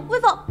魏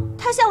峰，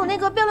他下午那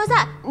个辩论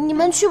赛，你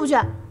们去不去？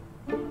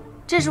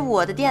这是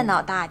我的电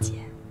脑，大姐，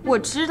我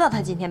知道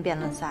他今天辩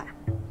论赛。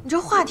你这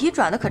话题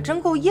转的可真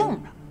够硬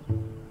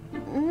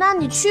的。那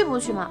你去不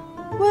去嘛？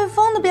魏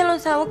峰的辩论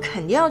赛我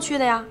肯定要去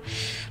的呀。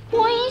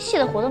播音系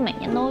的活动每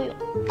年都有，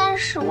但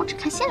是我只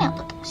看限量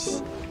的东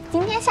西。今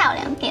天下午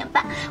2点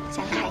半，我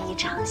想看一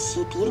场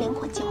洗涤灵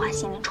魂、净化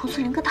心灵、重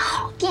塑人格的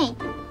好电影。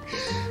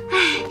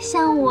哎，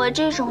像我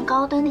这种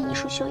高端的艺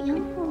术修养，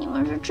你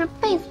们是这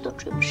辈子都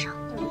追不上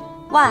的。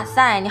哇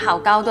塞，你好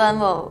高端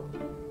哦！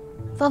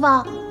芳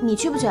芳，你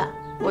去不去？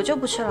我就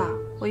不去了，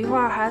我一会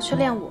儿还要去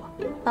练舞，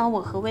帮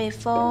我和魏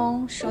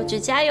峰手指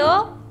加油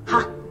哦。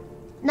好，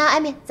那艾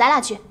米，咱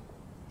俩去。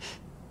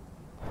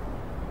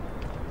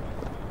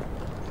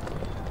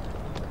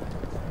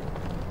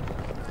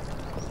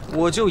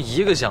我就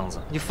一个箱子，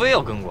你非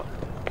要跟过来。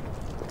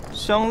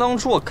想当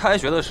初我开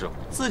学的时候，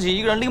自己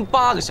一个人拎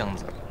8个箱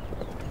子。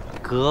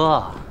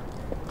哥，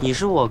你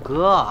是我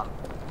哥。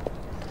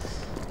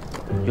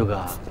佑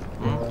哥，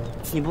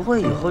你不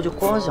会以后就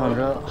光想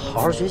着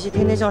好好学习、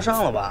天天向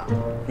上了吧？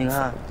你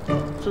看，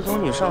自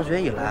从你上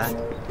学以来，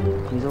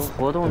你的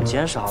活动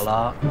减少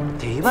了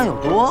得1半有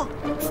多。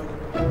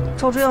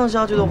照这样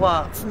下去的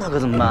话，那可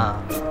怎么办？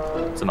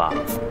怎么，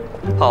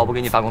怕我不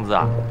给你发工资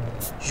啊？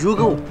佑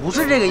哥，我不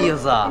是这个意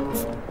思，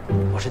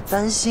我是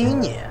担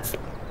心你。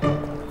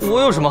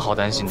我有什么好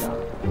担心的？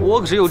我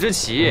可是有只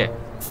棋。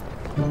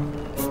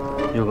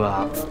佑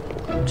哥，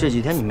这几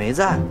天你没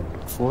在。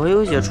我和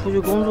优姐出去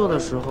工作的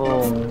时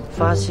候，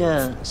发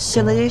现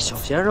现在这些小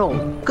鲜肉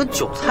跟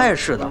韭菜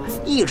似的，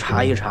一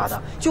茬一茬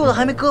的，旧的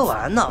还没割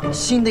完呢，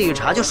新的一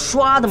茬就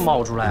唰的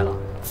冒出来了，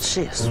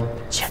这速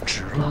简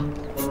直了！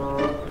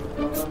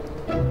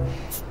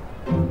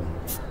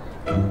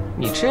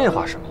你这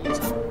话什么意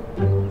思？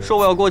说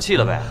我要过气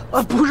了呗？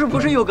啊，不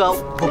是，佑哥，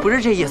我不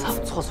是这意思，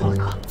错了，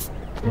哥。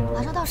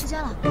马上到时间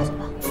了，快走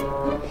吧。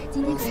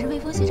今天可是魏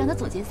峰学长的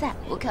总决赛，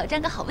我可要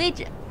占个好位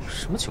置。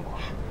什么情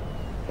况？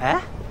哎。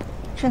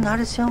这拿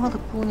着鲜花的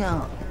姑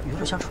娘有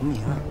点像纯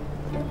明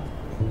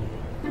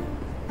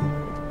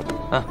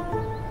啊！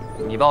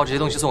你把我这些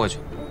东西送回去。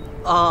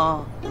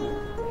啊！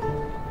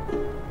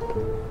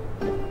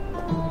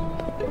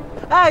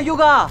哎，佑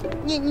哥，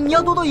你要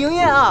多多营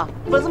业啊！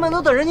粉丝们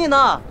都等着你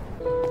呢。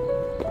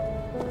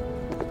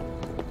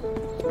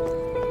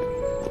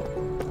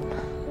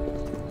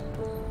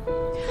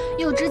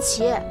佑之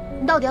奇，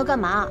你到底要干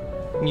嘛？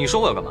你说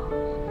我要干嘛？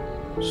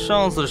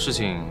上次的事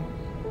情，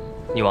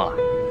你忘了？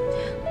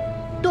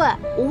对，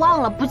我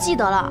忘了，不记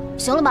得了，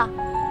行了吧？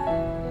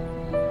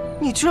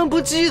你居然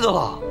不记得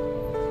了？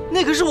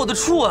那可是我的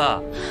初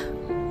吻。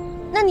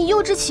那你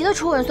佑之奇的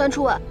初吻算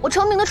初吻，我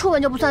程明的初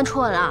吻就不算初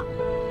吻了。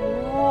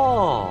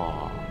哦，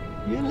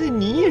原来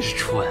你也是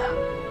初吻啊！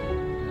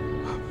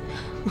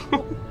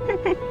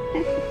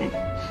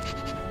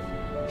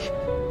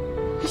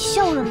你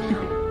笑什么呀？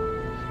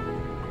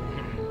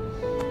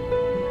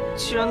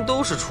既然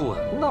都是初吻，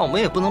那我们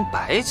也不能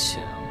白亲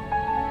啊。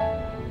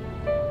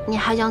你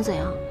还想怎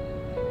样？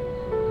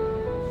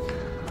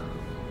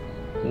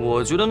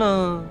我觉得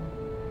呢，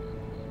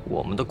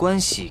我们的关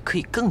系可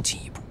以更进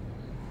一步。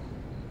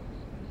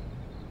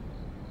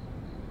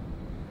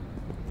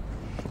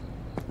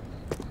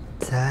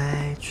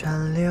在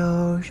川流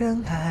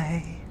人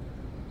海，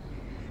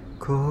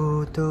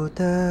孤独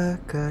的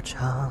歌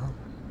唱，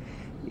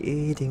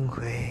一定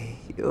会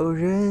有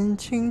人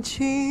轻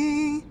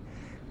轻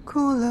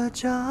鼓了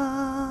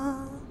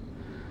掌。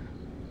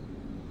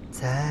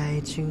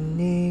在经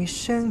历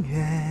深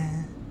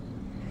渊，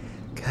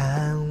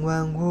看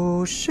万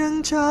物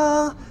生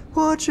长，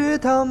我知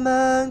道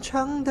漫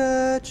长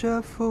的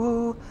蛰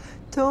伏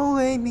都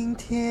为明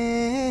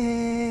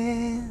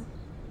天，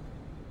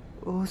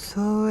无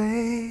所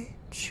畏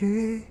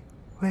惧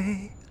未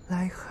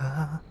来和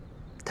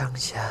当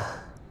下。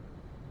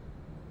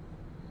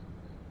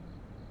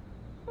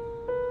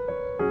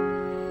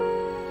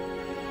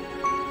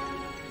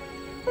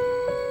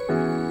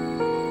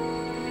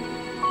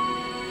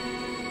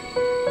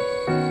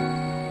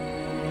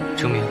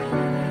程明，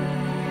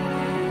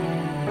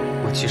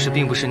我其实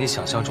并不是你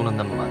想象中的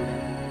那么完美。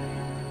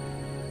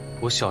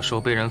我小时候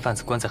被人贩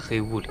子关在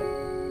黑屋里，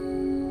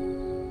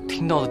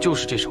听到的就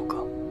是这首歌。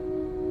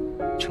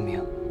程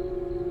明，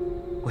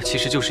我其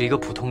实就是一个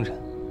普通人，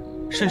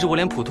甚至我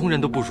连普通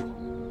人都不如。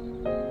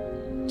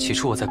起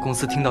初我在公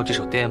司听到这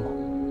首 demo，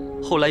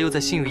 后来又在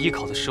新语艺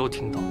考的时候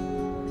听到，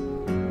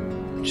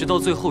直到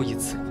最后一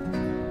次，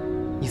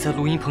你在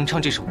录音棚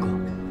唱这首歌，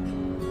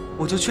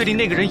我就确定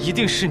那个人一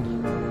定是你。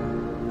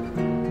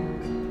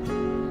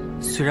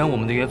虽然我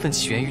们的缘分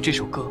起源于这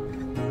首歌，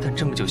但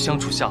这么久相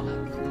处下来，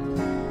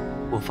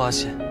我发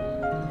现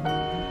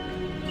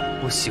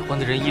我喜欢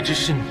的人一直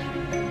是你。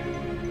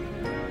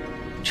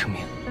程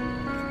明，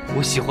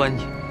我喜欢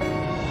你，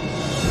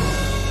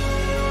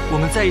我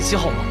们在一起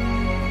好吗？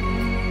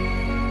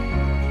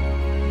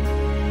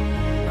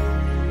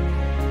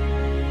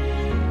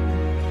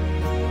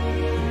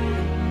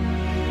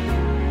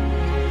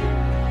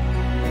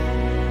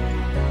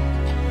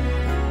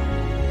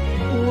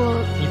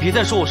你别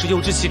再说我是幼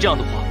稚期这样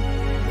的话。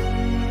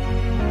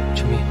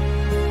程明，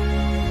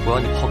我要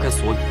你抛开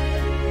所有，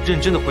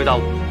认真的回答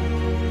我，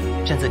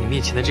站在你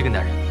面前的这个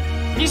男人，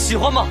你喜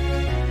欢吗？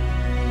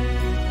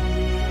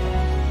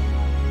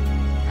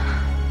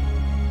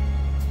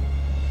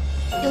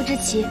幼稚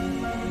期，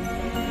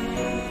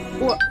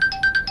我。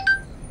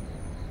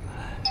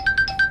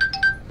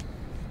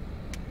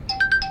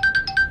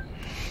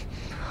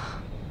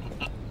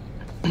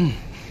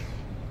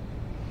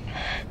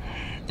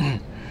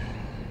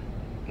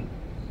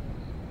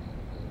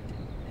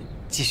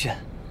继续。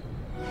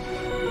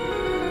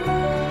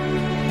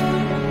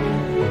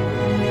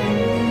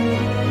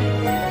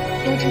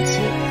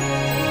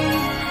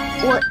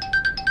我，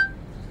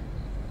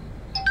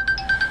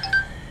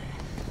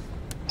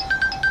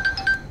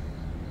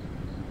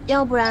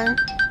要不然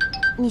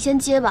你先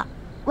接吧，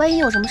万一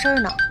有什么事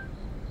儿呢？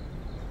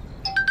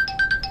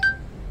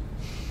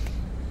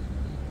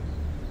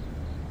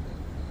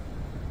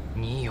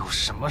你有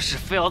什么事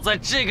非要在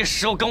这个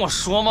时候跟我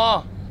说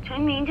吗？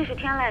陈明，这是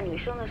天籁女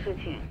生的事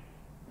情，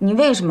你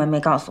为什么没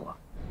告诉我？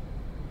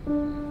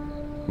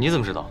你怎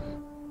么知道？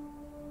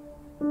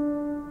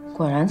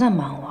果然在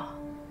瞒我。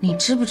你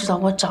知不知道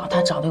我找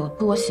他找的有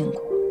多辛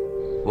苦？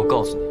我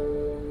告诉你，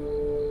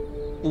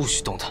不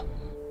许动他。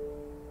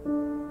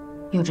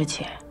右之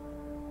奇，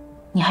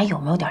你还有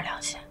没有点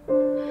良心？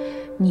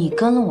你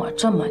跟了我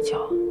这么久，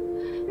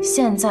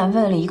现在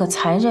为了一个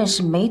才认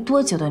识没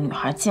多久的女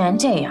孩，竟然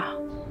这样。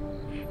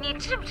你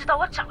知不知道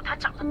我找他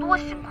找的多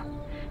辛苦？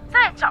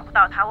再找不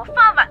到他，我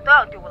饭碗都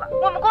要丢了，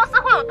我们公司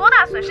会有多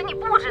大损失，你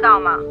不知道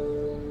吗？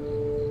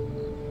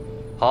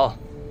好，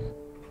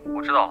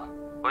我知道了，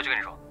回去跟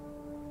你说。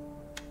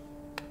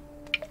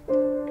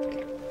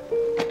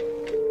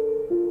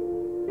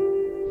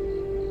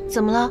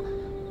怎么了？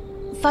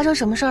发生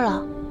什么事儿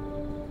了？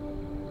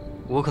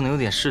我可能有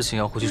点事情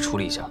要回去处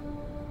理一下，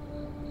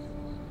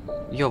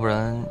要不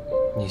然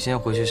你先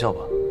回学校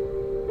吧。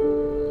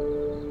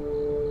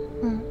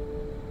嗯。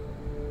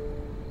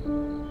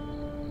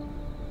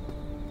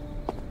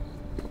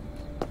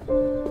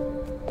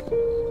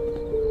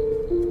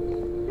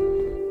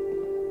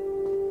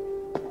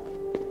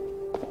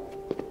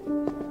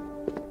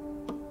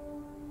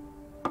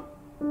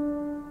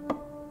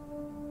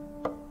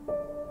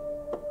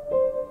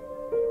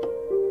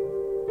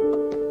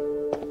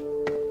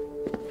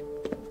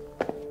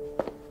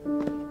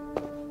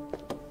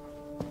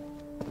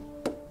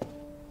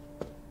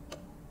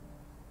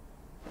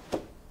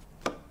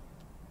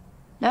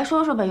来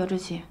说说吧，尤之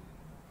奇，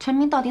陈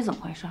明到底怎么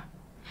回事？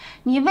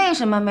你为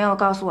什么没有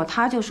告诉我，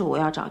她就是我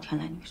要找天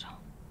籁女生？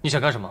你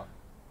想干什么？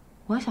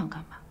我想干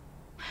嘛？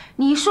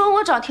你说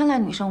我找天籁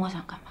女生，我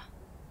想干嘛？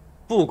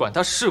不管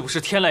她是不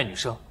是天籁女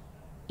生，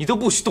你都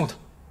不许动她。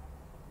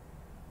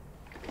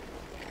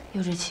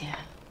尤之奇，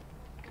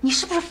你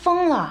是不是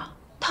疯了？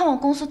他往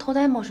公司投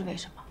demo 是为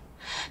什么？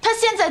他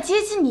现在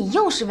接近你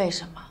又是为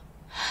什么？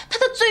他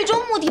的最终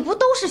目的不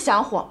都是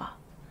想火吗？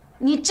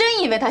你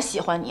真以为他喜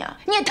欢你啊？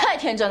你也太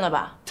天真了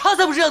吧！他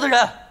才不是这样的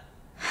人。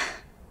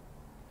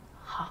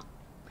好，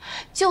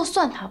就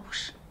算他不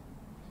是，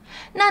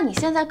那你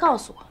现在告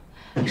诉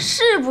我，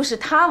是不是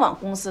他往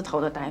公司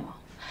投的 demo？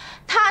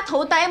 他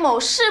投 demo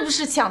是不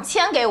是想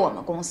签给我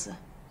们公司？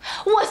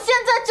我现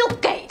在就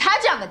给他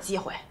这样的机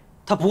会。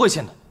他不会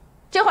签的。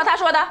这话他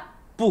说的？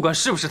不管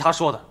是不是他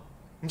说的，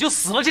你就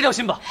死了这条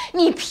心吧。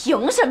你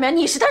凭什么呀？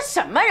你是他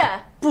什么人？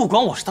不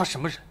管我是他什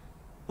么人，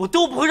我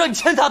都不会让你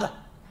签他的。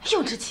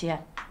右之奇，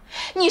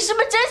你是不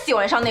是真喜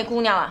欢上那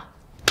姑娘了？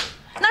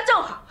那正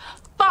好，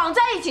绑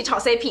在一起炒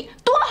CP，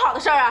 多好的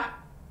事儿啊！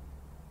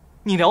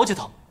你了解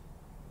他吗？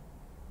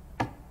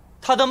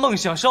他的梦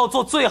想是要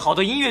做最好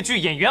的音乐剧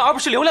演员，而不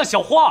是流量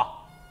小花。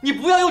你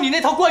不要用你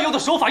那套惯用的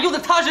手法用在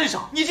他身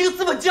上，你这个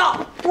资本家！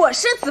我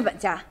是资本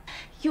家。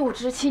右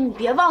之奇，你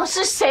别忘了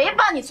是谁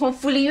把你从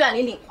福利院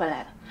里领回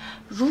来的。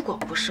如果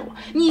不是我，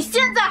你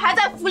现在还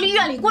在福利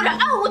院里过着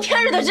暗无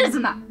天日的日子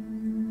呢。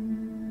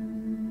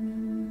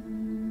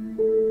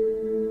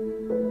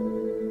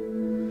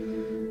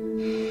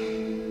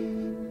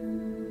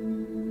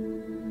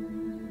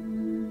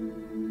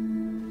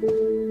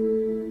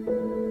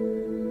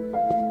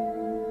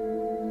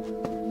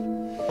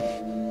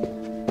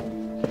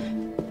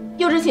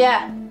右之奇，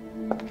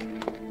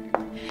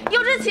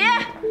右之奇，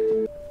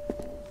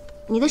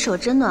你的手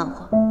真暖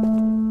和。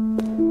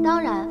当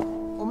然，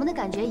我们的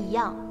感觉一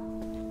样。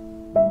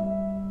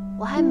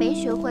我还没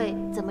学会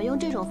怎么用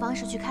这种方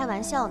式去开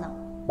玩笑呢。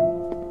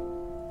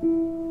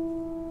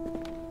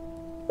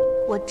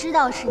我知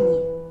道是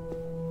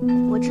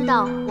你，我知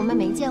道我们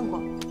没见过。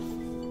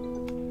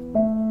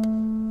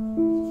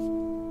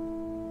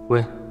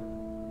喂，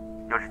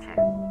尤之奇，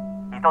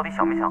你到底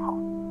想没想好？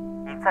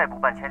你再不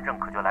办签证，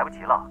可就来不及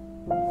了。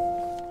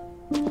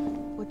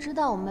我知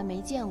道我们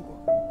没见过。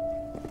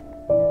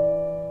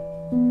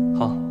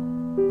好，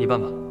你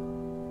办吧。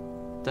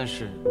但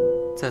是，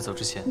在走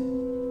之前，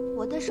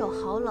我的手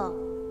好冷。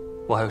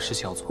我还有事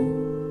情要做。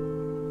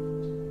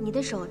你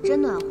的手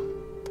真暖和。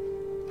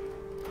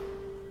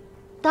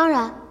当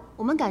然，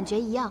我们感觉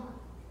一样。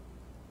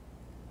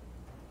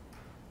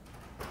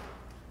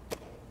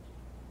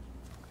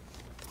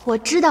我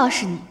知道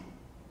是你。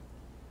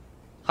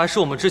还是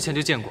我们之前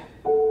就见过？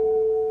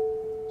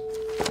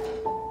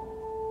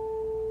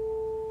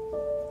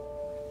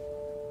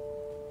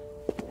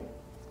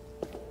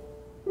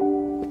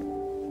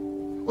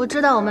我知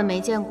道我们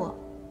没见过。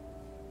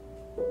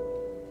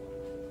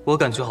我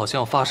感觉好像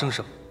要发生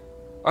什么，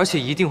而且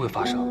一定会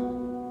发生。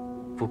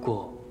不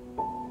过，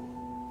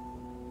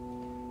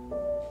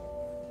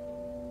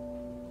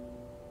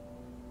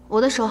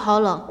我的手好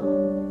冷。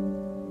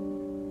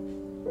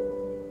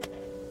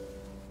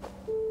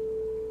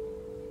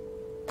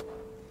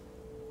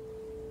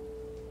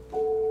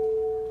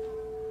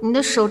你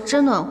的手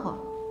真暖和。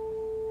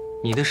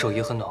你的手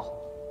也很暖和。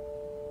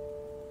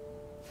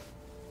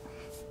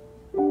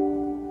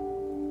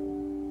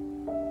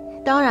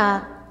当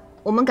然，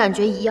我们感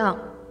觉一样。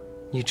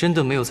你真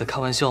的没有在开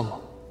玩笑吗？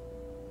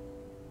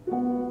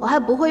我还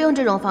不会用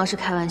这种方式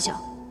开玩笑，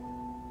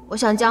我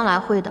想将来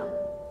会的。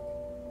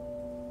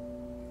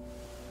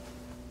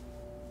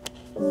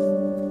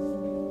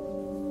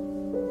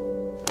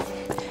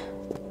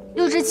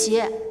陆之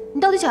奇，你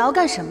到底想要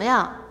干什么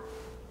呀？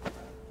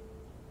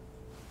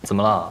怎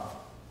么了？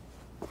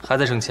还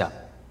在生气啊？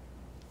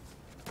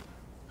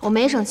我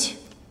没生气，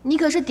你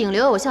可是顶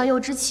流偶像右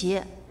之奇，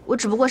我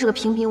只不过是个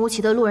平平无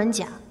奇的路人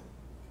甲，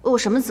我有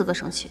什么资格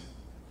生气？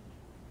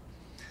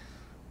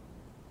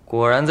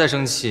果然在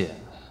生气。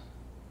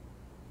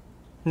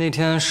那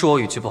天是我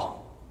语气不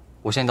好，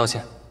我向你道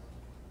歉。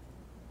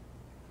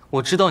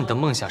我知道你的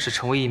梦想是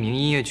成为一名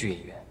音乐剧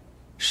演员，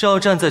是要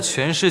站在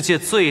全世界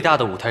最大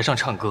的舞台上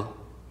唱歌。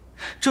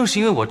正是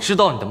因为我知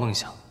道你的梦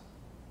想，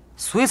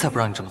所以才不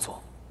让你这么做。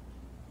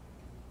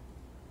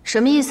什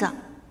么意思？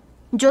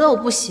你觉得我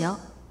不行？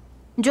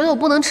你觉得我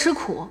不能吃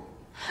苦？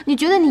你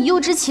觉得你右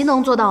之奇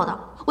能做到的，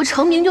我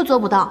成名就做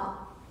不到？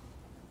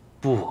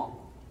不，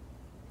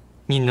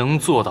你能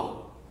做到，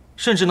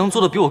甚至能做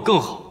得比我更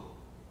好。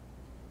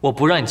我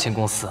不让你签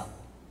公司，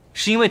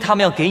是因为他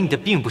们要给你的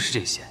并不是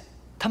这些，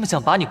他们想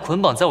把你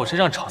捆绑在我身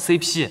上炒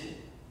CP，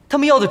 他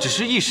们要的只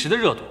是一时的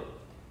热度，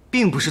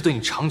并不是对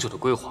你长久的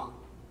规划。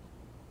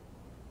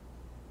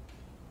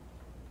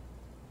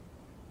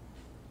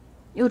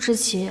右之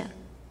奇，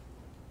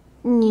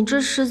你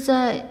这是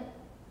在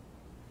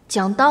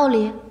讲道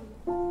理？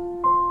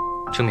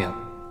成名，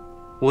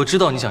我知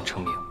道你想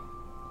成名，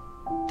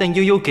但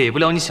悠悠给不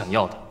了你想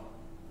要的。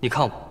你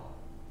看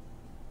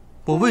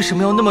我为什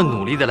么要那么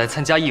努力的来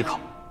参加艺考，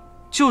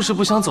就是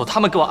不想走他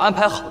们给我安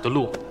排好的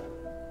路。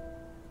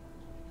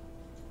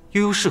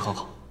悠悠是很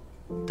好，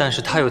但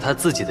是他有他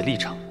自己的立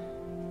场，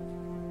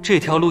这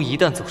条路一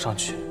旦走上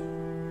去，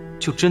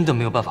就真的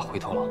没有办法回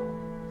头了。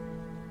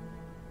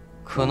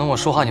可能我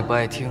说话你不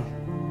爱听，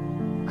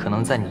可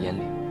能在你眼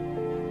里，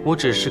我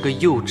只是个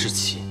幼稚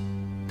期，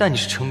但你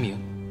是成名，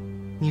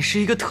你是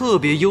一个特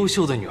别优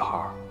秀的女孩，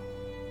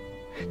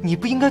你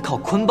不应该靠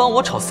捆绑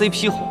我炒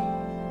CP 红，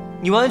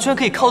你完全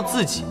可以靠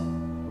自己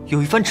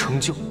有一番成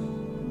就。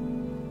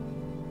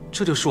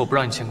这就是我不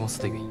让你签公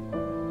司的原因。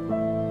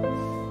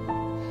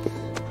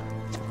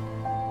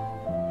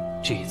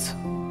这一次，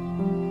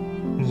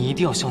你一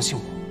定要相信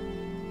我。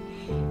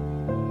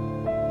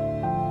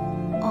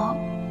哦，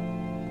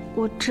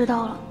我知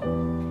道了，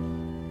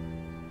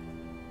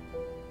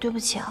对不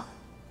起啊。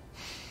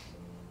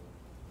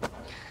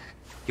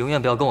永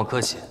远不要跟我客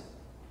气，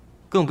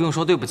更不用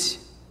说对不起。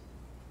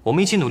我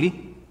们一起努力。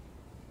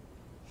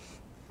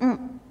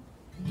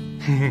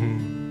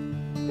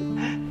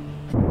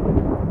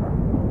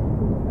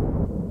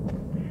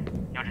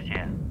尤之奇，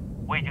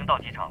我已经到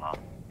机场了，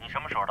你什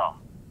么时候到？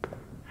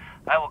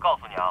哎，我告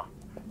诉你啊，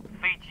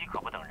飞机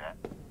可不等人，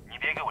你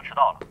别给我迟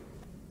到了。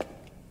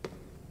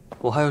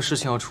我还有事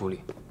情要处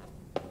理，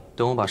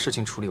等我把事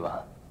情处理完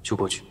就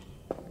过去。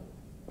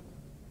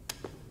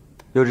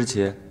尤之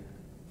奇，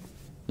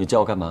你叫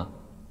我干嘛？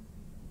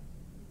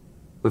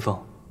微风，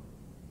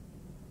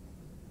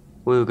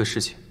我有个事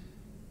情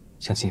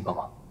想请你帮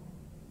忙。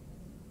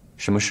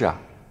什么事啊？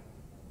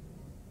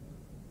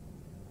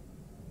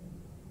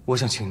我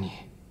想请你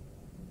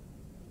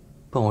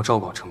帮我照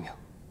顾好成名。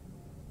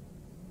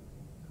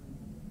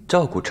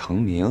照顾成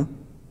名？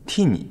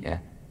替你？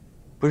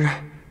不是，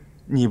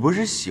你不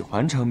是喜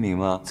欢成名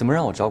吗？怎么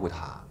让我照顾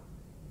他？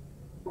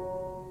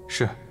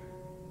是，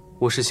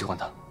我是喜欢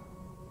他，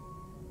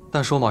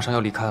但是我马上要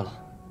离开了，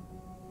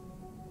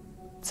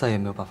再也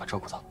没有办法照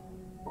顾他。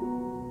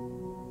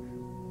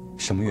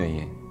什么原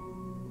因？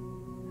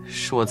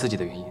是我自己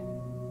的原因。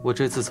我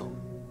这次走，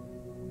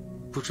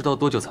不知道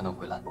多久才能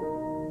回来，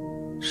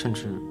甚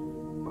至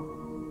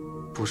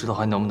不知道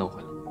还能不能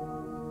回来。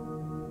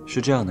是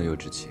这样的，尤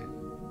之奇，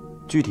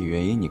具体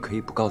原因你可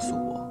以不告诉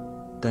我，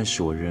但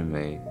是我认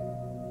为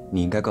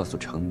你应该告诉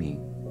成明。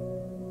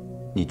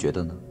你觉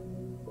得呢？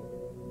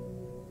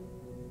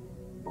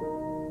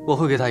我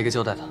会给他一个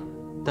交代的，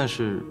但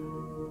是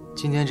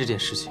今天这件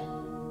事情，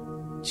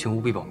请务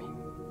必保密。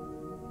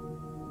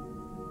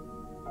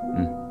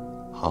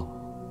好。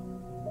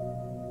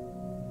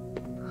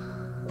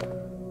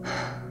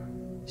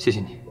谢谢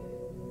你，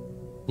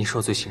你是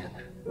我最信任的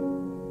人。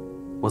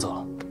我走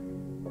了。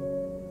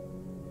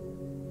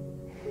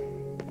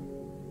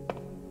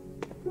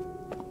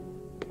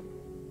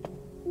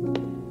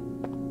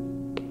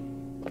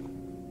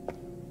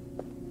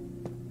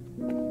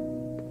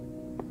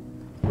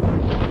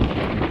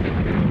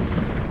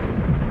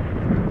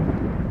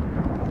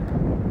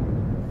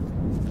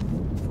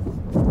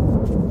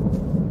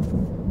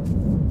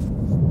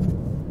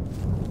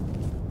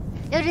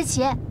尤之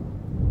奇，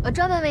我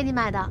专门为你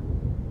买的，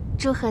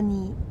祝贺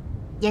你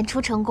演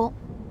出成功。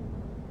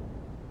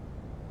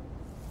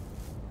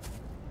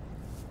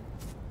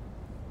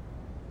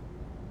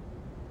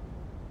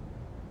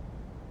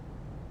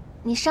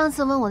你上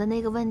次问我的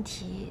那个问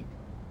题，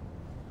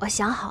我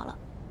想好了。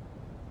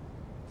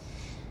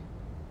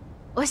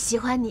我喜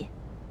欢你，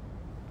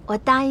我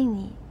答应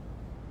你，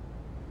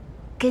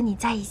跟你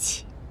在一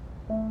起。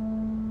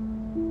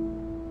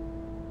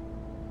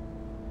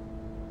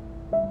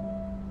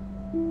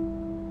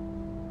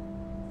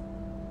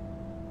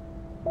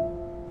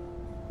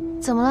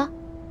怎么了？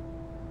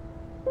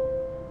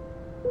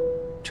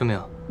程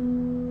明，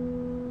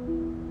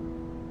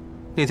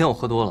那天我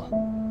喝多了，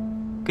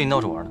跟你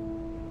闹着玩呢。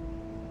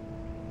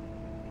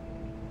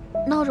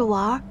闹着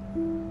玩？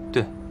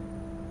对，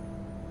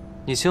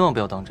你千万不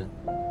要当真。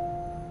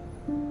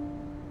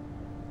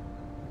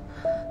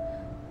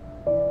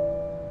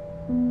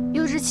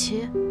柚之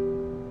奇，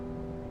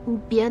你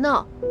别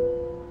闹，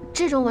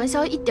这种玩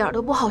笑一点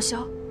都不好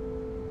笑。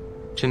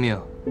陈明，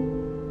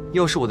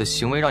要是我的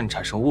行为让你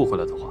产生误会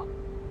了的话，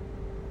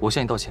我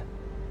向你道歉。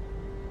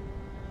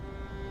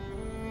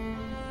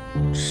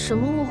什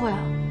么误会啊？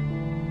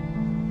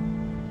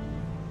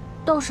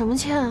道什么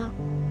歉啊？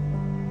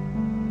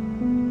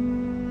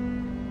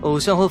偶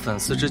像和粉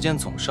丝之间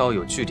总是要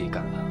有距离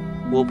感的，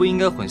我不应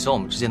该混淆我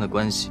们之间的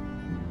关系。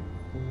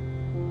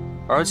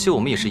而且我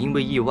们也是因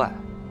为意外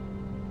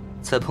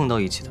才碰到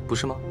一起的，不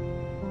是吗？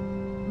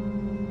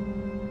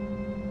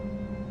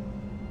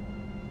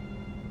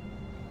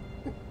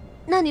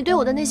那你对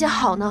我的那些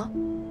好呢？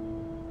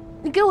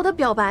你给我的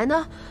表白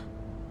呢？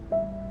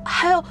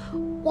还有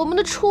我们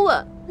的初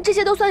吻，这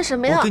些都算什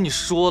么呀？我跟你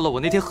说了，我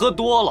那天喝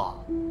多了，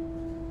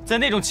在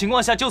那种情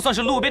况下，就算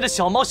是路边的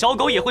小猫小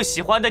狗也会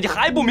喜欢的，你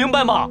还不明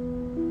白吗？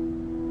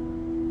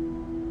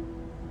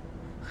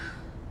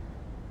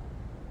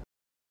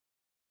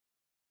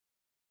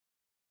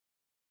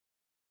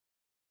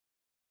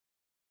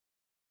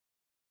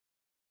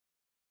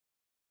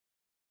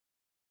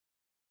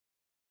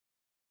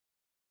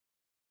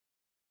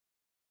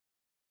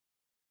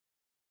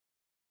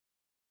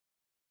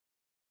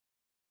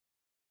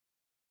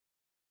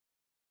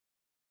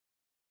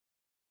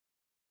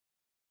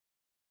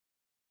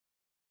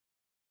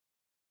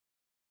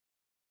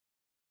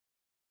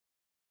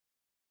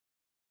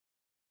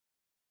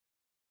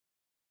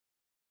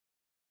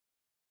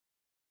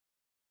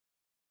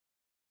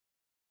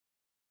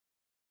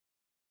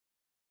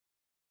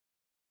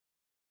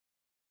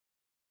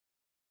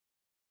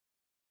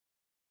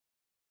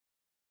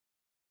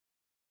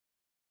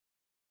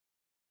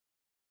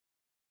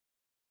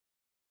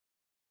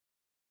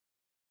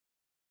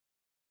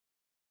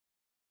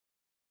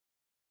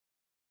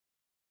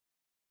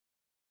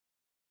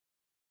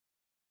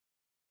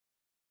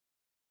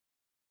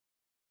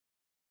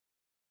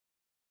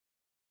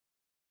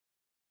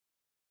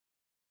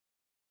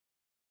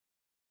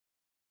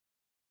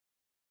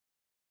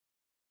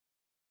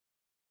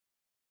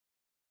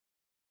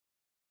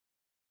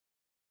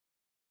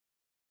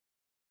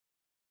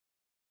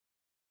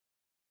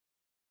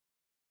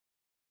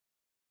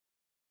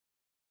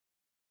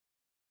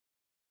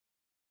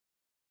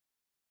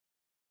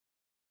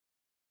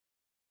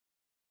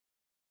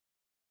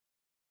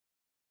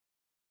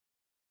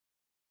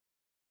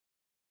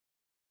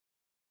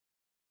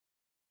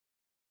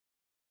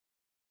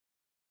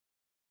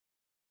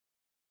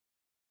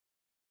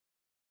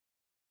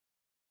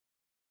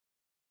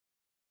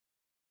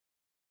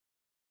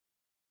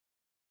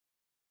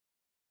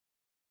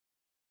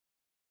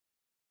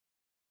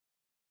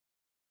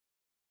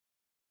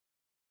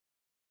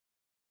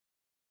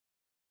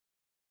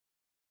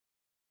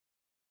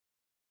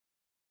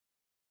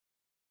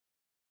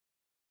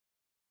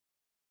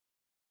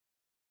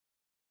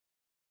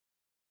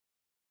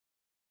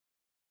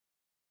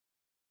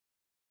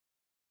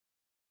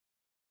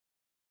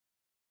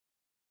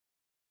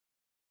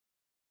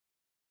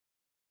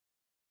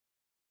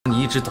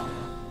你一直等，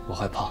我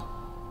害怕，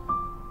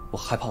我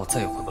害怕我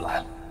再也回不来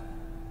了。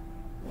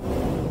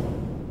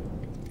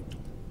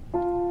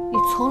你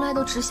从来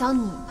都只想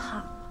你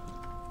怕，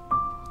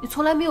你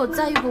从来没有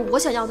在意过我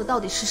想要的到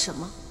底是什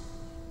么。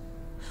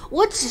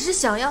我只是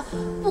想要，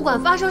不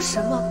管发生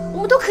什么，我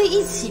们都可以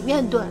一起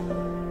面对。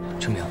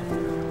陈明，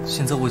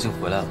现在我已经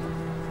回来了，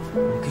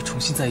我们可以重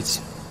新在一起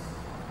吗？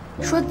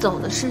说走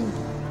的是你，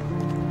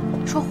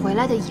说回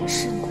来的也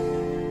是你。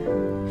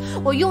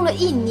我用了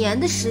1年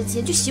的时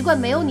间去习惯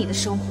没有你的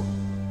生活。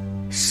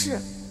是，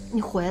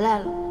你回来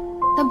了，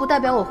但不代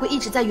表我会一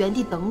直在原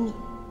地等你。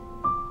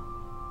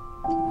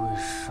为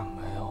什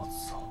么要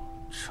走，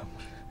陈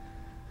明？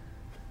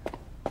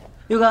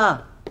佑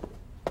哥，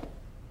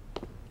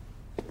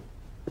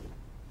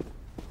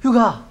佑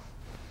哥，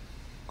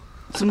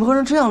怎么喝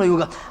成这样了？佑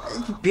哥，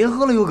你别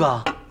喝了，佑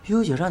哥。悠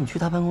悠姐让你去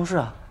她办公室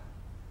啊。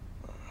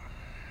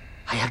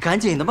哎呀，赶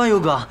紧的吧，佑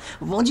哥，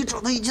王记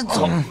者他已经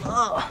走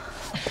了。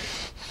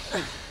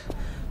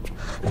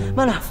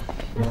慢点。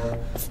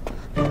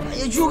哎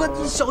呀，佑哥，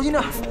你小心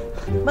点，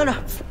慢点，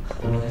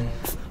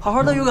好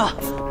好的，佑哥。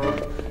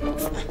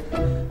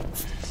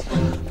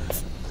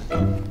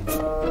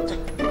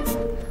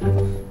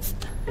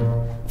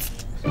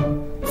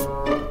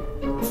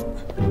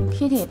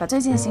Kitty， 把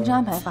最近的行程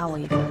安排发我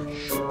一份。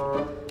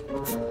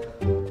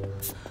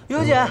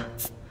悠姐，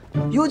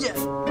悠姐，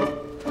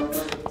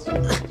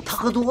她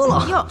喝多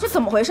了。哟，这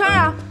怎么回事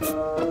啊？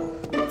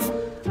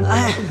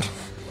哎，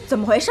怎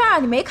么回事啊？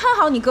你没看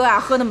好你哥啊？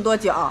喝那么多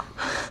酒，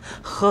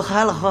喝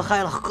嗨了，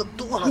喝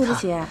多了。柚之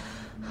奇，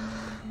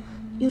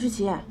柚之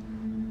奇，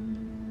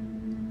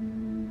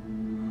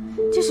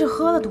这是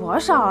喝了多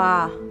少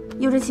啊？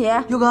柚之奇，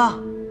柚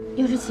哥，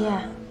柚之奇，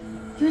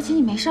柚之奇，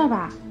你没事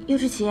吧？柚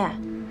之奇，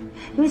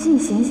柚之奇，你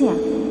醒醒！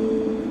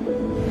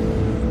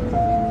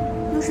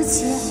柚之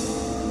奇，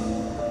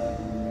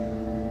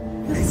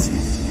柚之奇，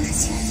柚之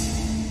奇，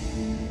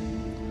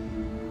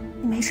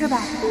你没事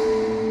吧？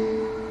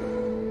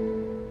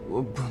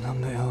我不能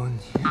没有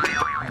你。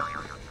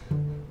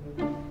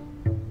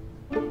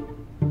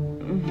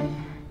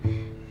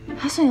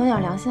还算有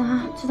点良心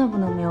哈，知道不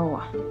能没有我。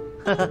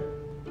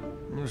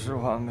你是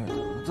完美的，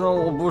但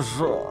我不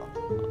是。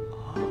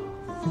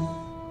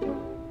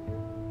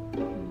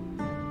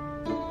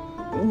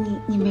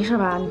你没事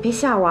吧？你别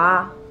吓我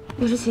啊，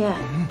柚之奇。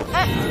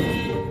哎，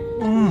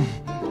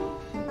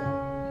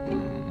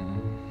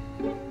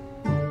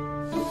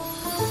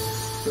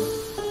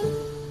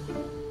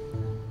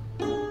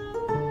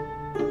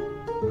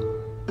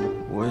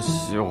我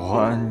喜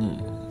欢你。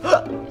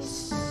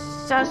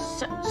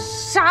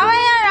啥玩意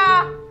儿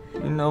啊？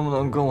你能不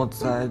能跟我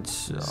在一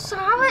起啊？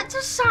这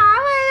啥玩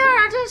意儿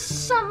啊？这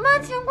什么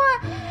情况？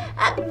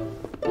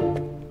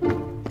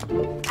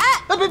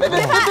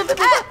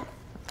别！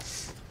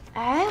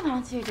哎，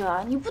王记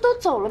者，你不都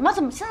走了吗？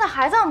怎么现在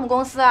还在我们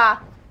公司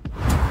啊？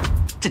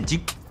震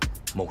惊！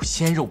某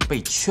鲜肉被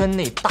圈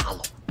内大佬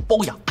包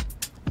养。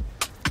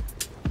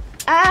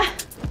哎，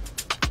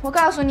我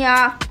告诉你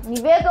啊，你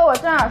别给我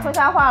正眼说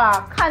瞎话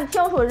了，看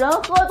清楚人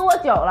喝多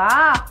酒了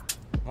啊！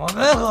我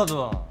没喝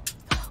多，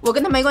我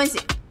跟他没关系。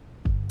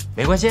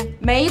没关系？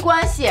没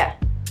关系。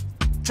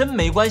真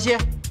没关系？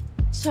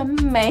真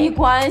没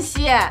关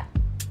系。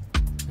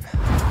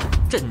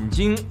震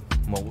惊！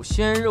某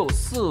鲜肉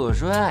色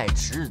衰爱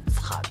弛，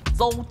惨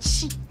遭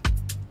弃。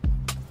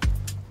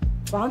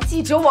王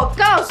记者，我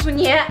告诉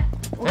你，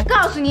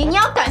你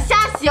要敢瞎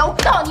写，我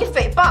告你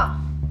诽谤。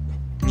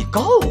你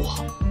告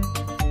我？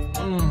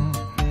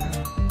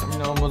你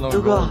能不能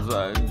跟我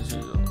在一起？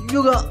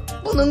柚哥，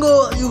不能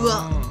够啊，柚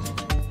哥。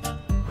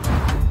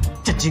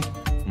震惊！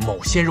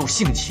某鲜肉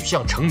性取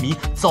向成谜，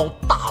遭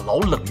大佬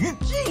冷遇。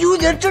有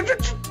点这。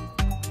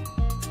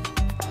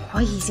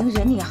我已经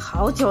忍你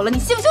好久了，你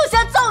信不信我现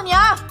在揍你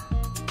啊？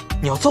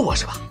你要揍我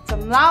是吧？怎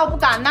么了？我不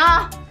敢呢。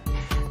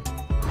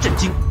震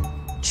惊！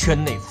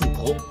圈内富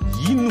婆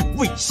一怒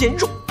为鲜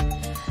肉。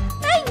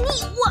哎，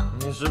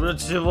你是不是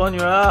欺负我女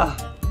人？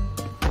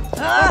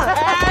别打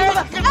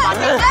了，别真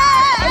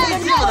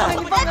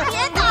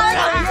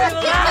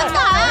打！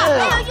哎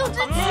呀，柚之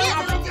奇，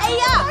哎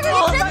呀，别真打！柚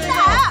之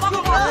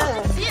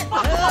奇，别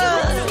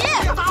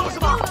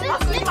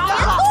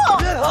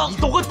动！你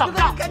都给我挡着！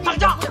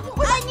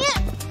哎你！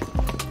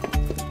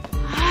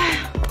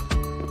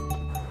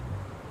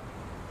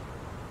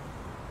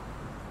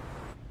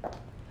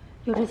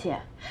柚之奇，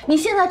你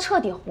现在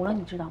彻底糊了，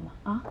你知道吗？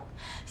啊，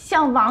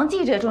像王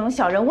记者这种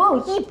小人，我有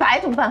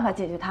100种办法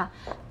解决他。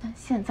但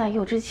现在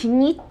柚之奇，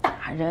你打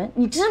人，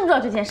你知不知道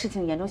这件事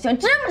情严重性？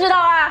知不知道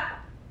啊？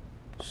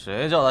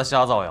谁叫他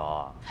瞎造谣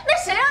啊？那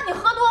谁让你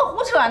喝多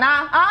胡扯呢？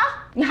啊，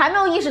你还没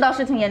有意识到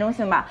事情严重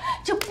性吧？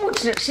这不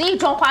只是一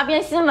桩花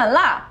边新闻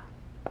了。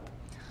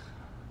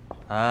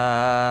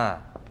哎，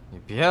你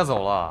别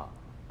走了，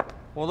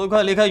我都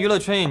快离开娱乐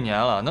圈1年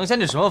了，能掀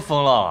起什么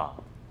风浪了？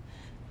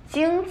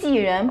经纪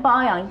人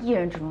包养艺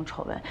人这种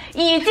丑闻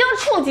已经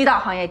触及到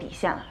行业底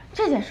线了，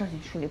这件事情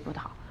处理不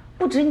好，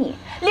不止你，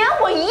连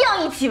我一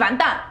样一起完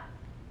蛋。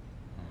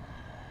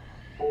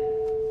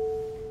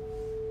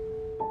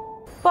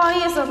不好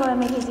意思，各位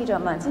媒体记者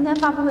们，今天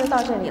发布会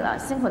到这里了，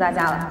辛苦大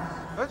家了。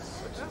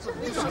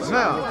什么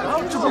呀？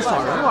这不是耍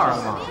人玩的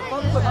吗？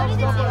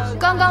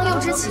刚刚柚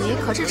之奇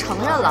可是承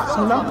认了，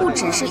你们不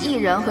只是艺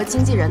人和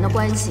经纪人的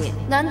关系，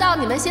难道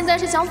你们现在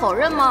是想否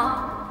认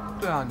吗？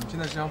对啊，你现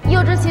在是想……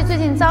柚之奇最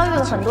近遭遇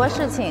了很多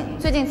事情，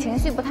最近情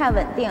绪不太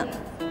稳定，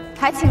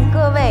还请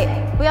各位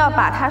不要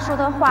把他说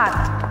的话。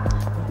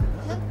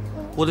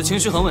我的情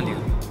绪很稳定，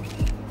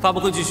发布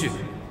会继续。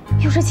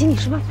柚之奇，你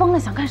是不是疯了？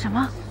想干什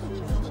么？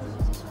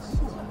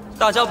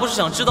大家不是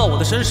想知道我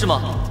的身世吗？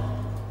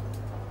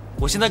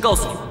我现在告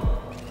诉你们。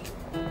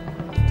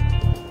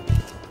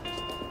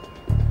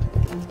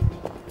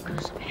干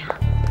什么呀？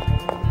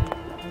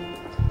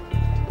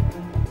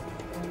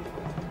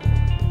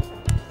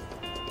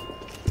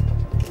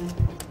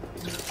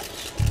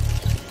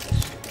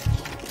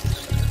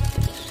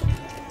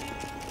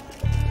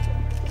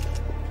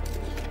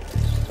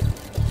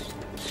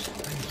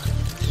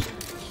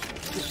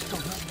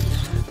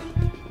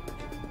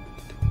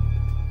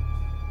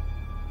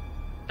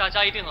大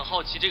家一定很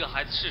好奇这个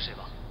孩子是谁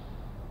吧？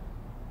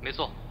没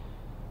错，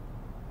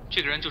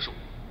这个人就是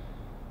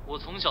我。我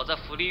从小在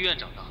福利院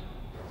长大，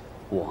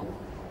我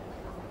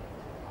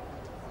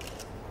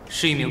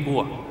是一名孤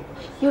儿。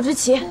柚之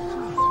奇，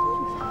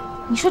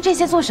你说这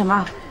些做什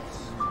么？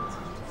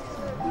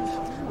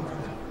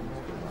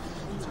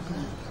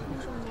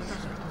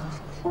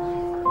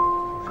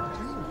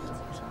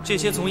这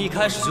些从一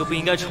开始就不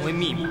应该成为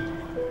秘密。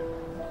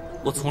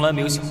我从来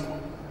没有想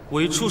过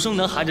我一出生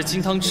能含着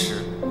金汤匙，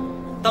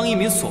当一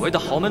名所谓的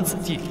豪门子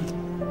弟。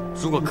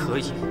如果可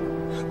以，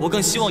我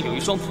更希望有一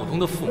双普通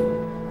的父母，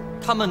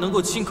他们能够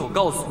亲口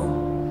告诉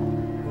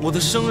我的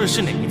生日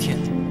是哪一天，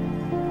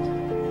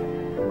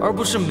而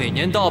不是每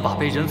年都要把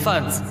被人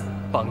贩子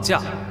绑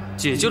架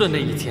解救的那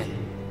一天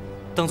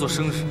当做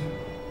生日。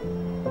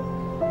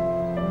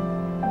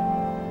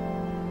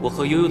我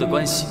和悠悠的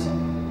关系，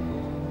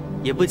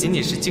也不仅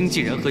仅是经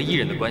纪人和艺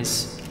人的关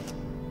系，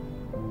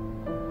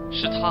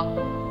是他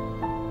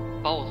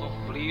把我从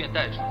福利院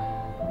带出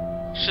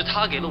来，是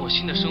他给了我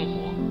新的生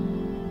活，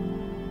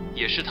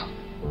也是他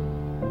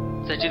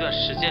在这段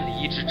时间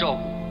里一直照顾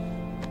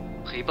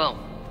我、陪伴我、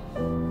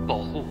保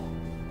护我。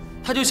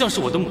他就像是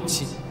我的母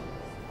亲，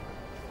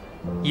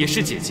也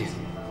是姐姐，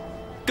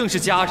更是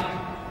家人。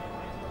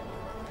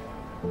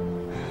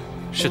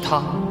是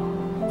他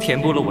填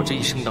补了我这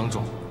一生当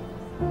中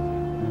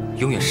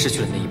永远失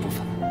去的那一部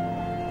分。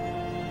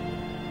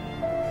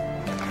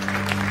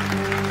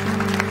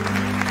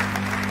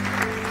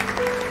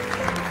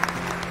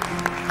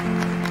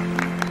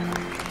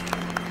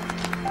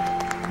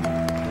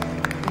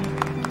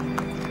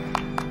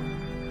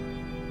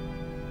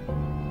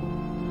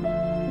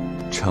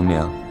成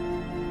明，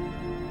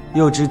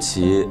右之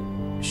奇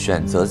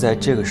选择在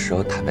这个时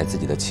候坦白自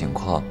己的情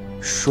况，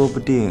说不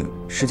定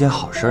是件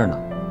好事呢。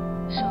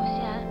首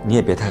先，你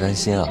也别太担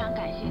心啊。非常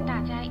感谢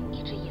大家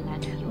一直以来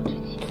对右之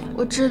奇的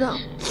我知道，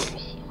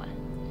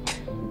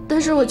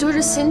但是我就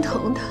是心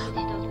疼他。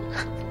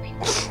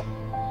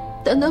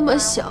他那么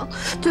小，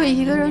就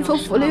一个人从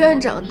福利院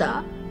长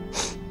大。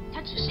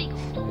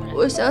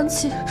我想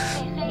起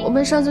我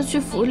们上次去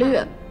福利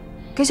院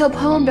给小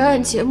朋友表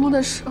演节目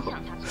的时候，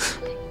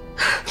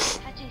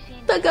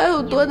他该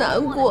有多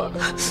难过。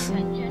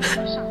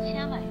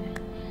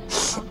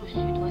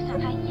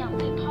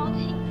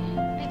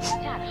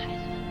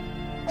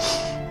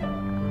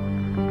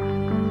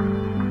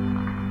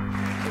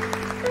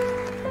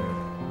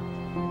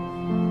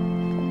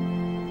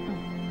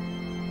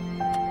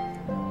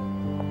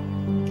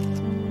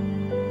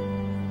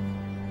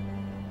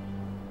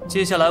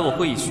接下来我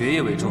会以学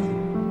业为重，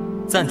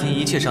暂停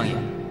一切商演。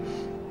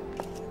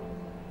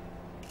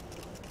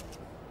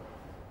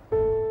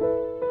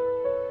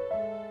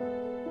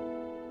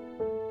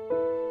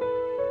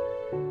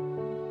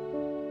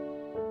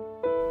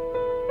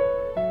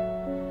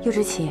右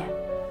之奇，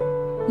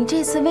你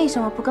这次为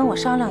什么不跟我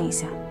商量一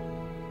下？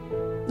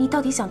你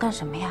到底想干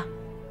什么呀？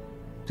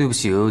对不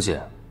起，悠悠姐，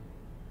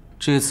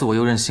这一次我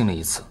又任性了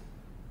一次，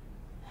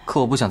可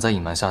我不想再隐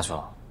瞒下去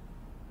了。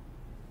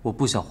我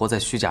不想活在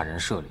虚假人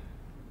设里，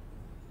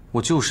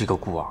我就是一个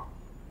孤儿。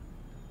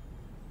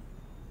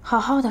好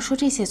好的说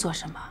这些做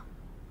什么？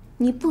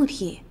你不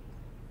提，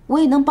我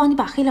也能帮你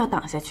把黑料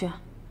挡下去。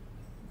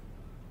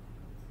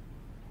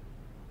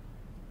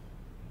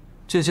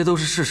这些都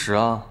是事实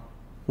啊，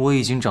我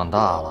已经长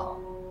大了，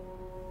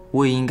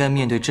我也应该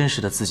面对真实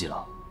的自己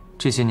了。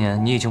这些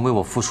年你已经为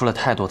我付出了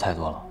太多太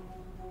多了，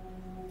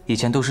以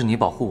前都是你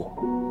保护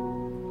我，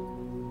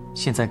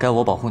现在该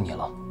我保护你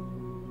了。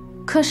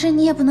可是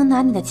你也不能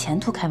拿你的前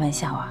途开玩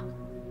笑啊！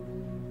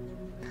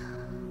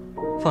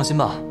放心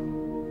吧，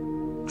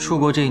出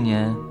国这一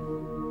年，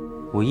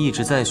我一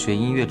直在学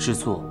音乐制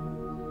作，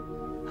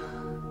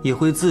也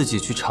会自己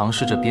去尝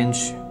试着编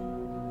曲。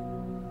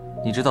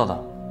你知道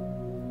的，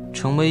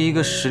成为一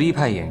个实力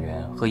派演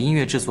员和音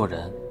乐制作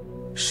人，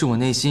是我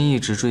内心一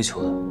直追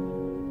求的，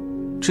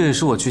这也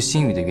是我去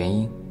星宇的原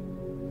因。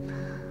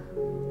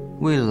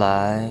未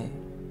来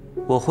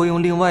我会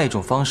用另外一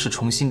种方式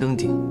重新登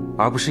顶，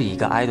而不是以一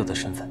个 idol 的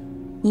身份。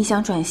你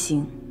想转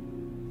型，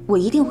我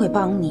一定会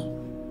帮你，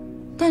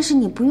但是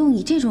你不用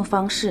以这种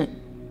方式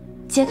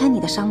揭开你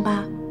的伤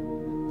疤。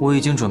我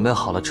已经准备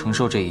好了承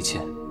受这一切。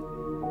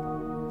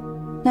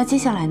那接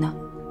下来呢？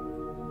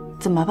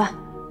怎么办？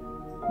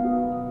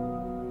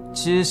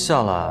接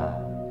下来，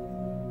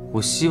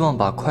我希望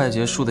把快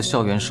结束的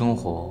校园生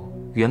活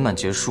圆满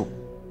结束。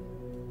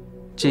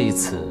这一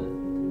次，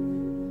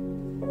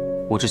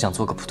我只想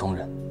做个普通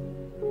人。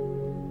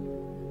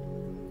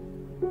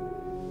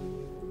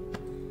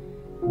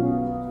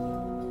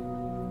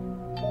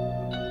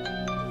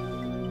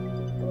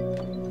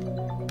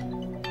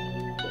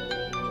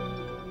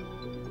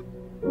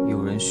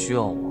有人需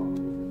要我，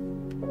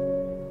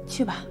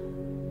去吧，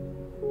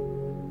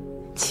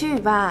去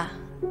吧。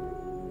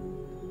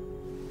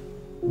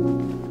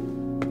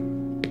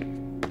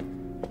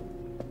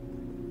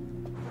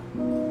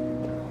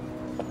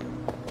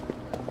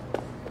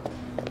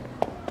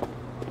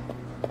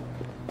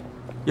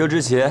右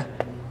之奇，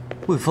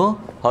魏峰，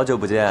好久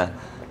不见，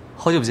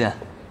好久不见。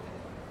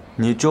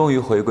你终于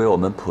回归我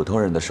们普通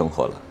人的生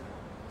活了。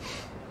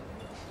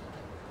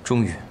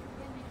终于。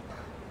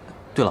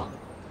对了，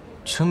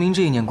成明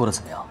这一年过得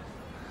怎么样？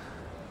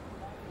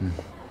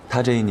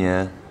他这一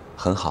年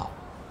很好，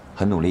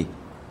很努力。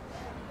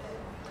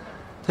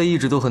他一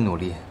直都很努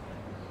力，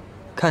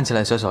看起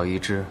来小小一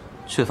只，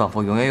却仿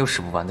佛永远有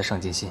使不完的上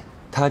进心。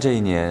他这一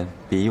年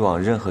比以往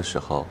任何时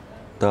候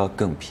都要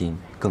更拼、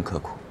更刻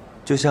苦，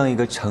就像一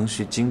个程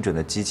序精准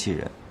的机器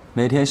人，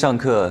每天上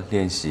课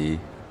练习，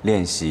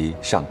练习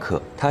上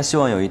课。他希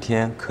望有一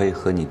天可以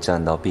和你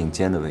站到并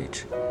肩的位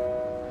置。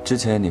之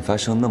前你发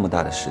生那么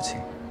大的事情，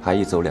还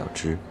一走了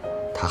之，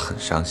他很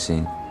伤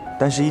心，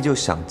但是依旧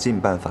想尽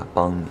办法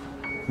帮你。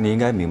你应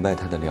该明白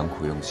他的良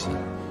苦用心。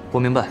我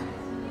明白。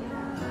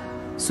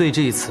所以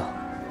这一次，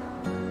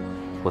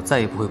我再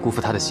也不会辜负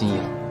他的心意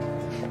了。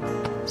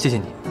谢谢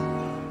你。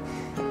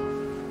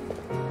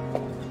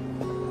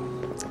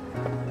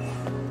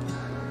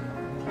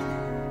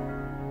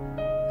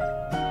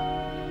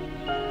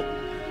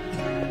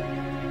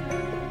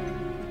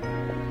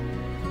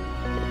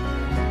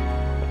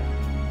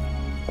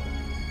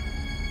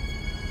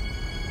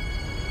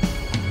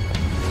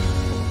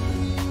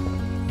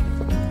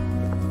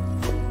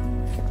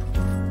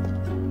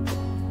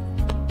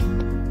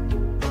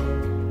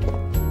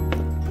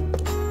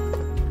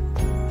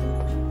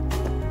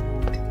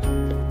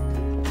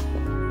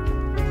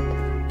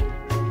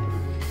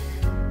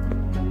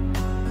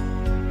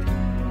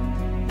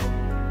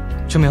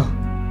志明，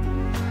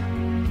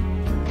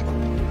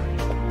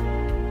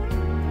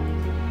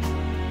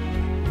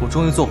我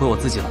终于做回我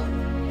自己了。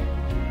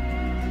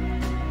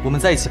我们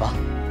在一起吧。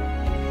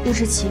陆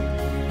之奇，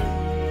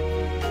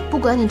不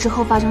管你之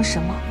后发生什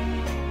么，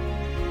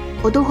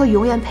我都会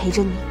永远陪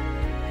着你。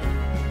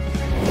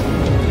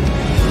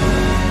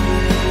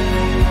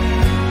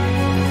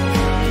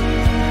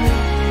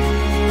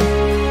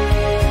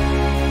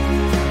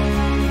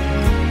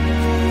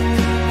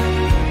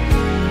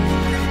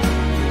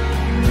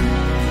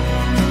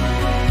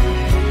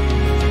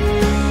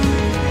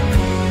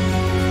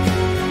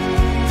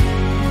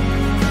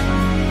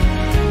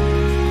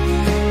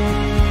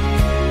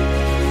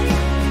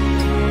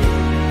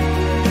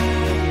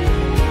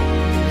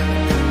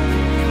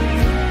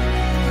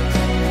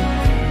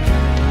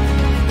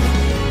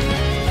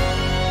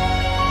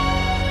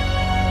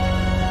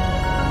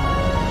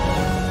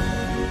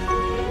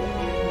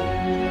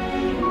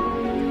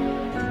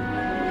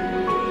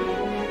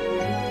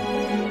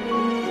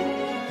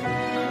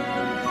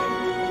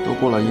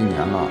过了1年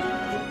了，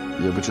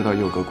也不知道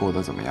佑哥过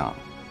得怎么样，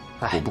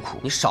苦不苦？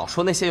你少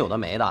说那些有的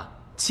没的。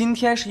今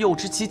天是幼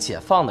之期解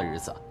放的日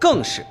子，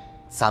更是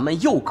咱们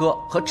佑哥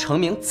和成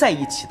明在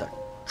一起的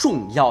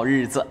重要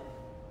日子，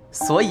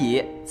所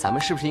以咱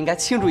们是不是应该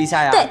庆祝一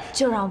下呀？对，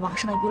就让网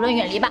上的舆论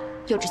远离吧。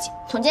幼之期，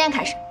从今天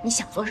开始，你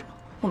想做什么，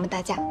我们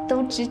大家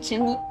都支持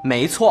你。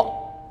没错，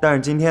但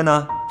是今天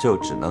呢，就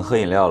只能喝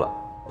饮料了，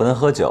不能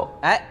喝酒。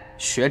哎，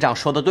学长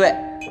说的对。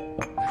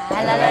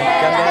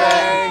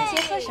来，其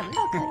实喝什么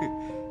都可以。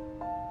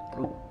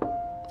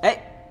哎，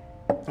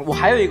我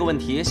还有一个问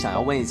题想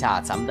要问一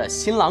下咱们的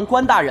新郎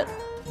官大人。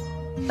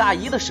大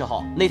一的时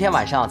候，那天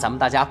晚上咱们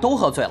大家都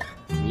喝醉了，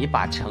你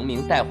把成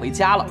明带回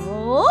家了。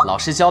老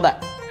实交代，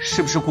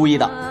是不是故意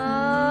的？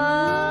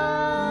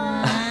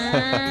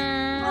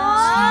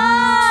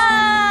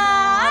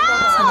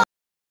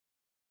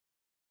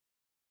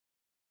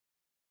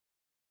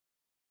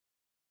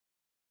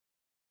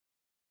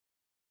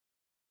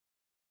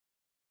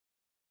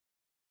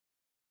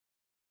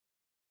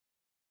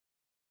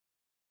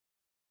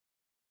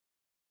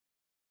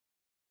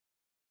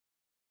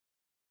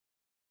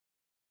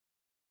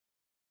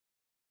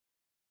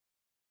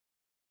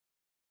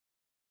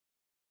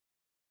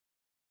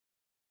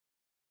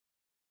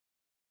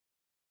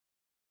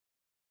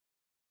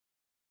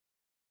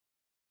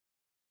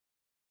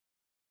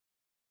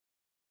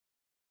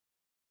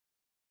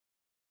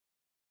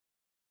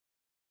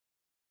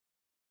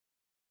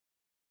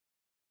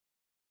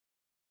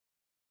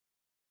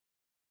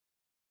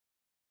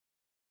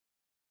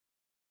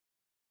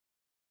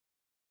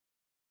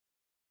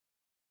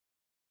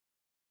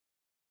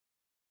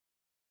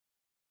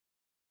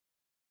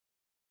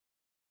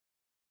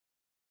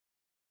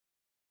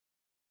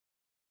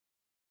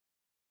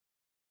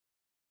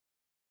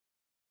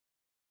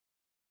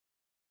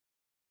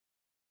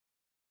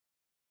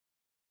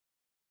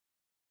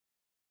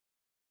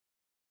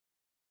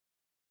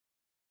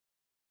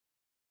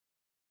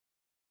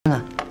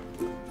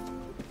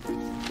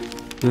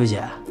悠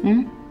姐，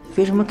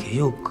为什么给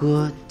佑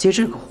哥接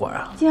这个活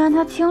啊？既然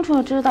他清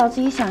楚知道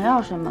自己想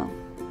要什么，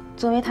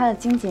作为他的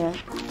经纪人，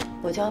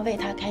我就要为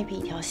他开辟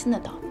一条新的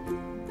道路。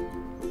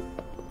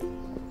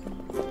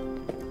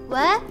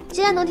喂，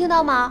现在能听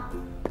到吗？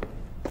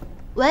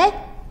喂，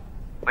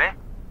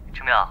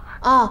成明。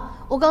啊，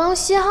我刚刚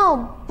信号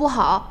不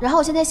好，然后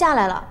我现在下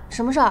来了，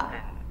什么事儿？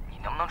你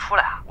能不能出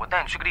来啊？我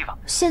带你去个地方。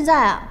现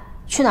在啊？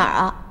去哪儿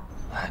啊？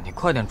哎，你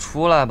快点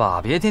出来吧，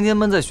别天天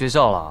闷在学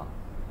校了。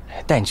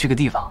带你去个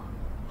地方，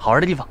好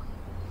玩的地方。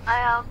哎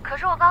呀，可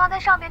是我刚刚在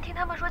上面听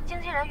他们说经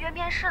纪人约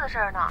面试的事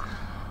儿呢。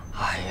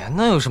哎呀，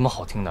那有什么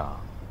好听的？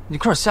你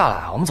快点下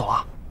来，我们走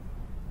了。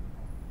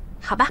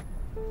好吧。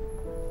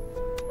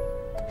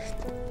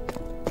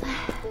哎，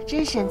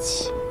真神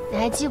奇！你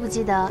还记不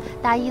记得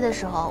大一的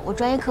时候，我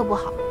专业课不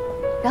好，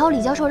然后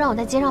李教授让我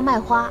在街上卖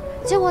花，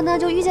结果呢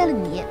就遇见了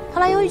你，后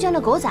来又遇见了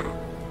狗仔，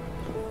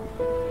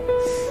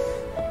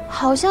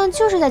好像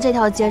就是在这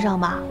条街上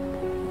吧。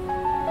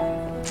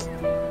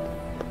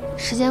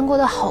时间过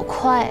得好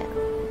快啊！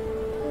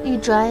一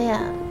转眼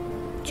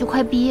就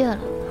快毕业了。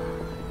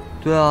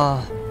对啊，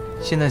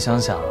现在想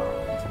想，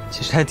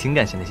其实还挺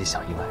感谢那些小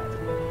意外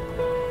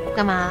的。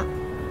干嘛？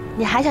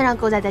你还想让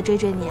狗仔再追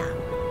追你啊？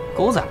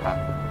狗仔？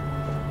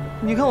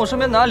你看我身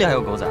边哪里还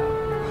有狗仔？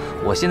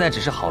我现在只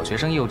是好学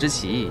生柚之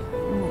奇，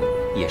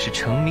也是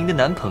成名的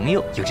男朋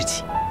友柚之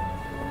奇。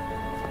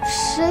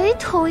谁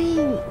同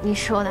意你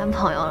是我男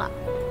朋友了？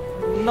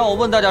那我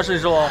问大家试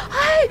试喽。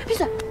哎，闭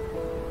嘴！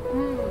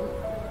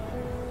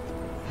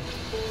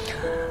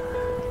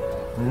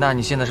那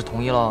你现在是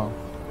同意了？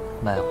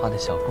买花的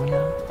小姑娘。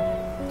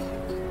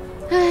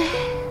哎，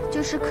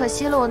就是可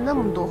惜了我那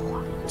么多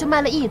花，就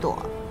卖了1朵，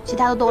其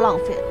他的都浪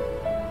费了。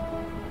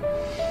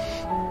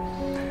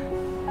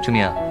春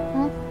明，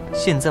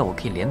现在我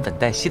可以连本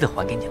带息的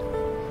还给你了。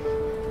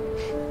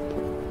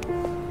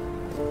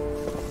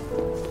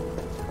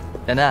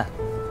奶奶，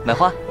买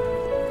花。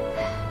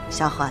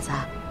小伙子，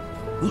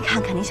你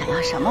看看你想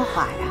要什么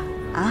花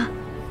呀？啊，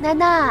奶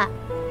奶，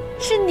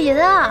是您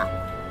啊！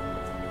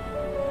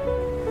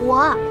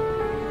我。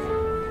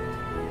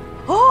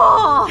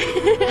哦，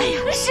哎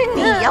呀，是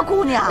你呀，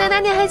姑娘。奶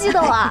奶，您还记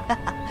得我？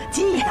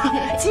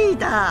记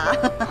得。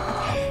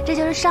这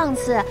就是上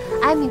次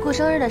艾米过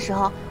生日的时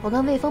候，我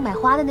跟魏峰买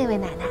花的那位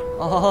奶奶。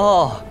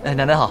哦，哎，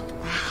奶奶好。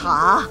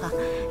好，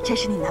这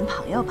是你男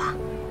朋友吧？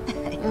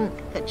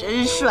可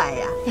真帅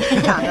呀，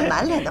长得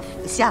满脸的福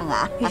相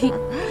啊。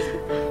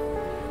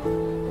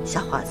小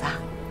伙子，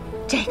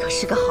这可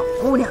是个好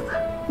姑娘啊，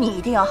你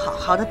一定要好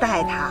好的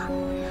待她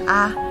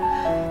啊。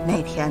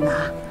那天呢，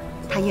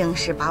她硬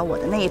是把我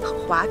的那一捧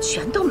花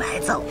全都买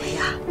走了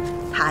呀。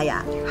她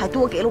呀还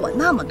多给了我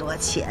那么多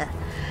钱，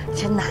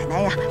这奶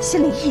奶呀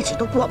心里一直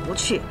都过不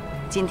去。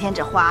今天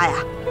这花呀，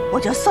我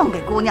就送给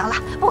姑娘了，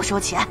不收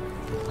钱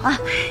啊。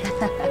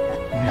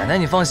奶奶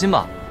你放心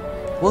吧，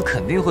我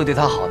肯定会对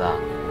她好的。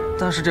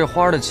但是这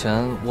花的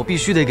钱我必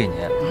须得给您。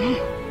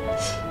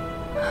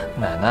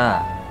奶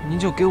奶，您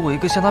就给我一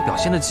个向她表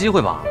现的机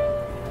会吧。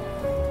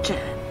这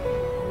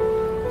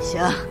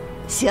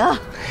行。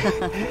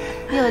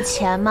你有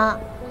钱吗？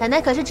奶奶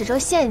可是只收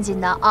现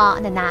金的啊，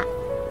奶奶。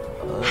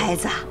孩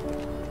子，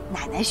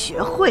奶奶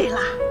学会了。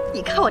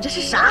你看我这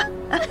是啥？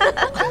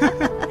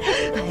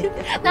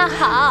那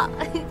好，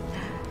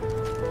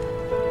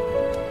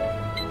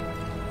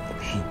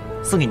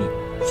送给你。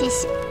谢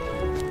谢。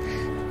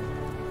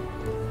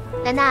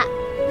奶奶，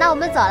那我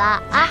们走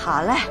了啊！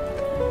好嘞。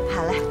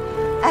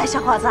哎，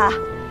小伙子，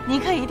你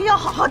可一定要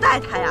好好待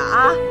她呀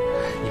啊！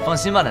你放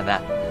心吧，奶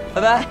奶，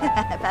拜拜。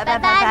拜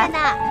拜，奶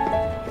奶。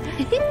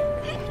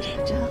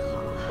真好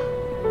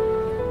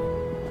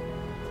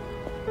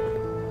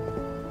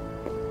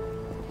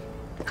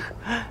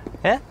啊！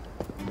哎，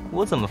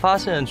我怎么发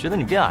现觉得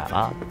你变矮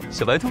了，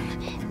小白兔？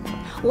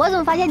我怎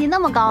么发现你那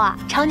么高啊，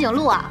长颈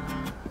鹿啊？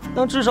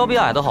那至少比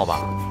矮的好吧？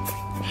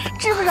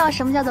知不知道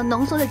什么叫做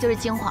浓缩的就是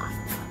精华？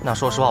那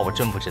说实话，我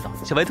真不知道，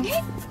小白兔。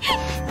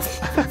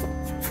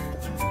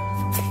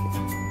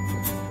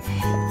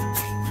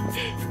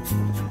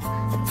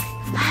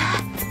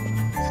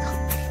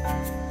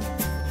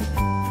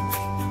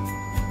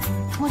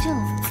墨镜，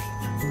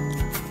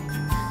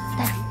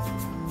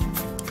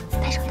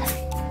戴上，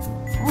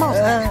帽子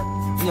戴上。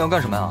你要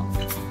干什么呀？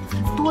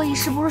多一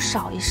事不如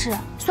少一事。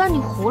虽然你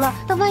糊了，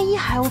但万一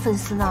还有粉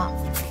丝呢？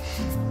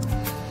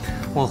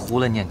我糊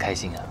了，你很开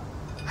心啊？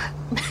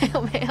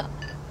没有。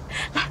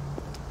来，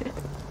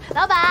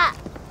老板。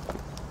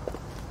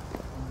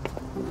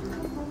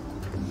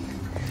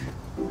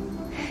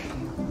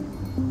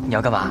你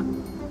要干嘛？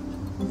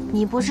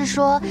你不是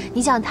说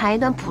你想谈一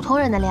段普通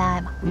人的恋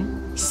爱吗？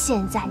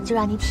现在就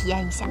让你体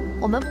验一下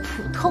我们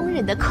普通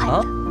人的快乐。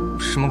啊？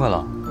什么快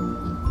乐？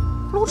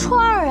撸串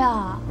儿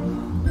啊！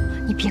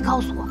你别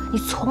告诉我，你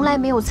从来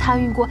没有参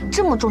与过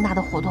这么重大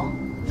的活动。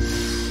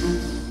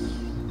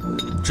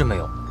真没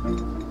有。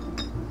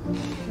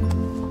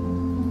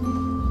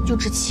柚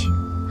之奇，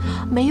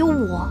没有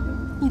我，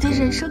你的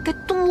人生该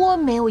多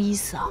没有意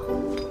思啊！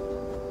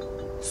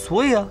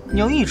所以啊，你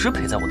要一直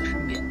陪在我的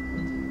身边。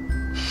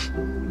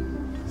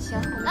行，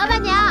老板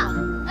娘，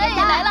哎，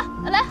来了，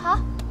来好。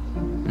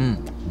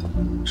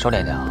少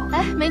点点啊。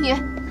哎，美女，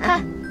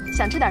看，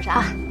想吃点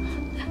啥？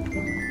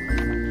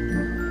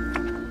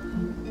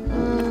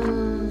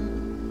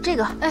这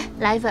个，哎，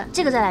来一份，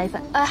这个再来一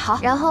份，哎，好。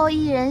然后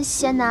一人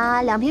先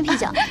拿2瓶啤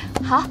酒，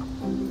好。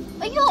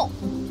哎呦，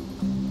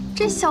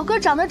这小哥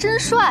长得真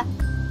帅，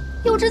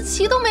柚之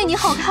奇都没你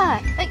好看。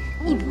哎，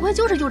你不会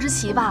就是柚之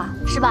奇吧？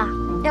是吧？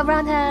要不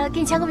让他给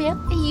你签个名？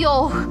哎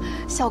呦，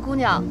小姑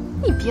娘，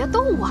你别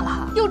逗我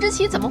了，柚之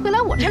奇怎么会来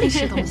我这里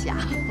吃东西啊？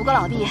不过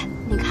老弟，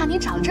你看你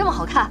长这么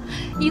好看，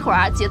一会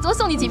儿姐多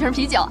送你几瓶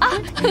啤酒啊！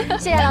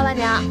谢谢老板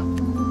娘。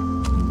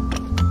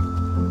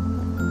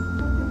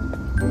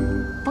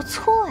不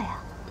错呀，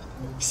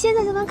现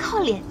在就能靠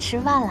脸吃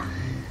饭了。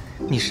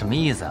你什么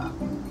意思啊？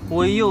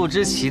我柚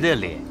之奇的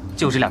脸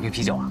就值2瓶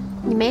啤酒啊？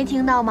你没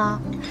听到吗？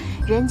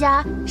人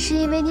家是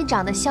因为你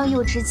长得像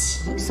柚之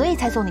奇，所以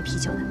才送你啤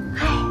酒的。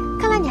哎，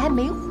看来你还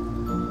没火。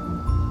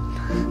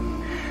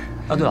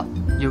啊，对了，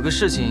有个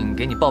事情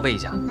给你报备一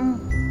下。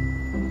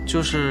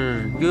就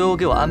是悠悠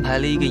给我安排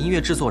了一个音乐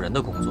制作人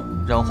的工作，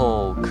然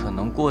后可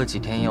能过几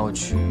天要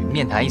去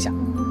面谈一下。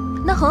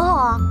那很好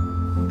啊，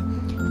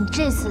你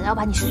这次要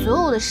把你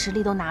所有的实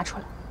力都拿出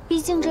来，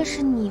毕竟这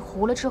是你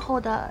糊了之后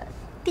的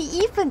第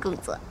一份工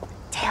作，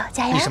加油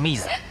加油！你什么意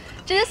思？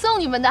这是送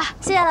你们的，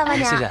谢谢老板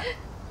娘。谢谢。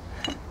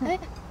哎，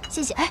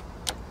谢谢。哎，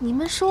你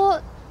们说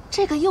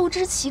这个柚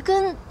之奇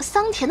跟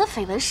桑田的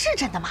绯闻是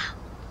真的吗？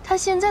他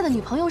现在的女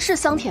朋友是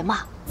桑田吗？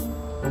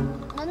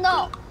难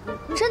道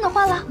真的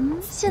换了？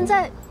现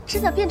在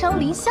真的变成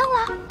林香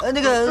了？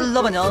那个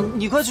老板娘，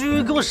你快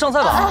去给我上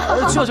菜吧。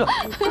去吧去吧。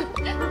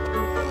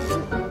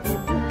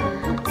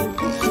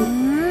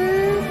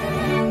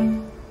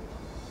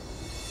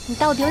你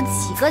到底有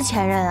几个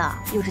前任啊，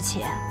柚之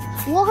奇？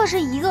我可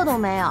是一个都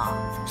没有。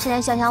现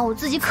在想想我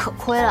自己可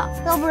亏了，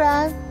要不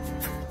然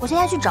我现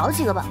在去找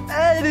几个吧。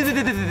哎，别！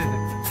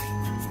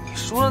你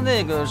说的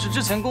那个是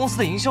之前公司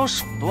的营销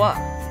手段。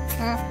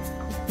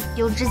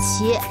柚之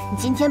奇，你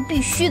今天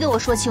必须给我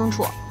说清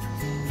楚。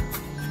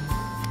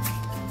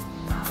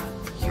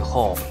以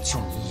后就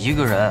你一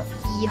个人。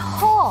以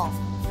后？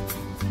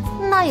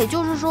那也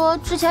就是说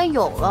之前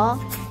有了？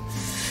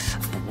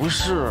不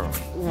是，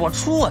我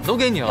初吻都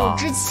给你了。柚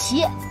之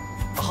奇。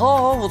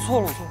好，我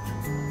错了。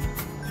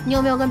你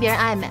有没有跟别人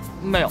暧昧？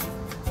没有。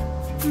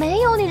没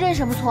有，你认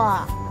什么错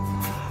啊？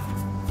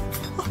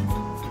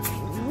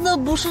那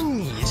不是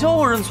你叫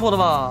我认错的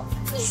吧？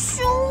你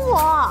凶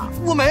我！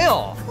我没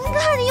有。你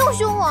看你又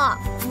凶我！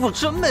我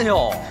真没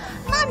有。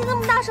那你那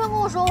么大声跟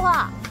我说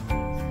话，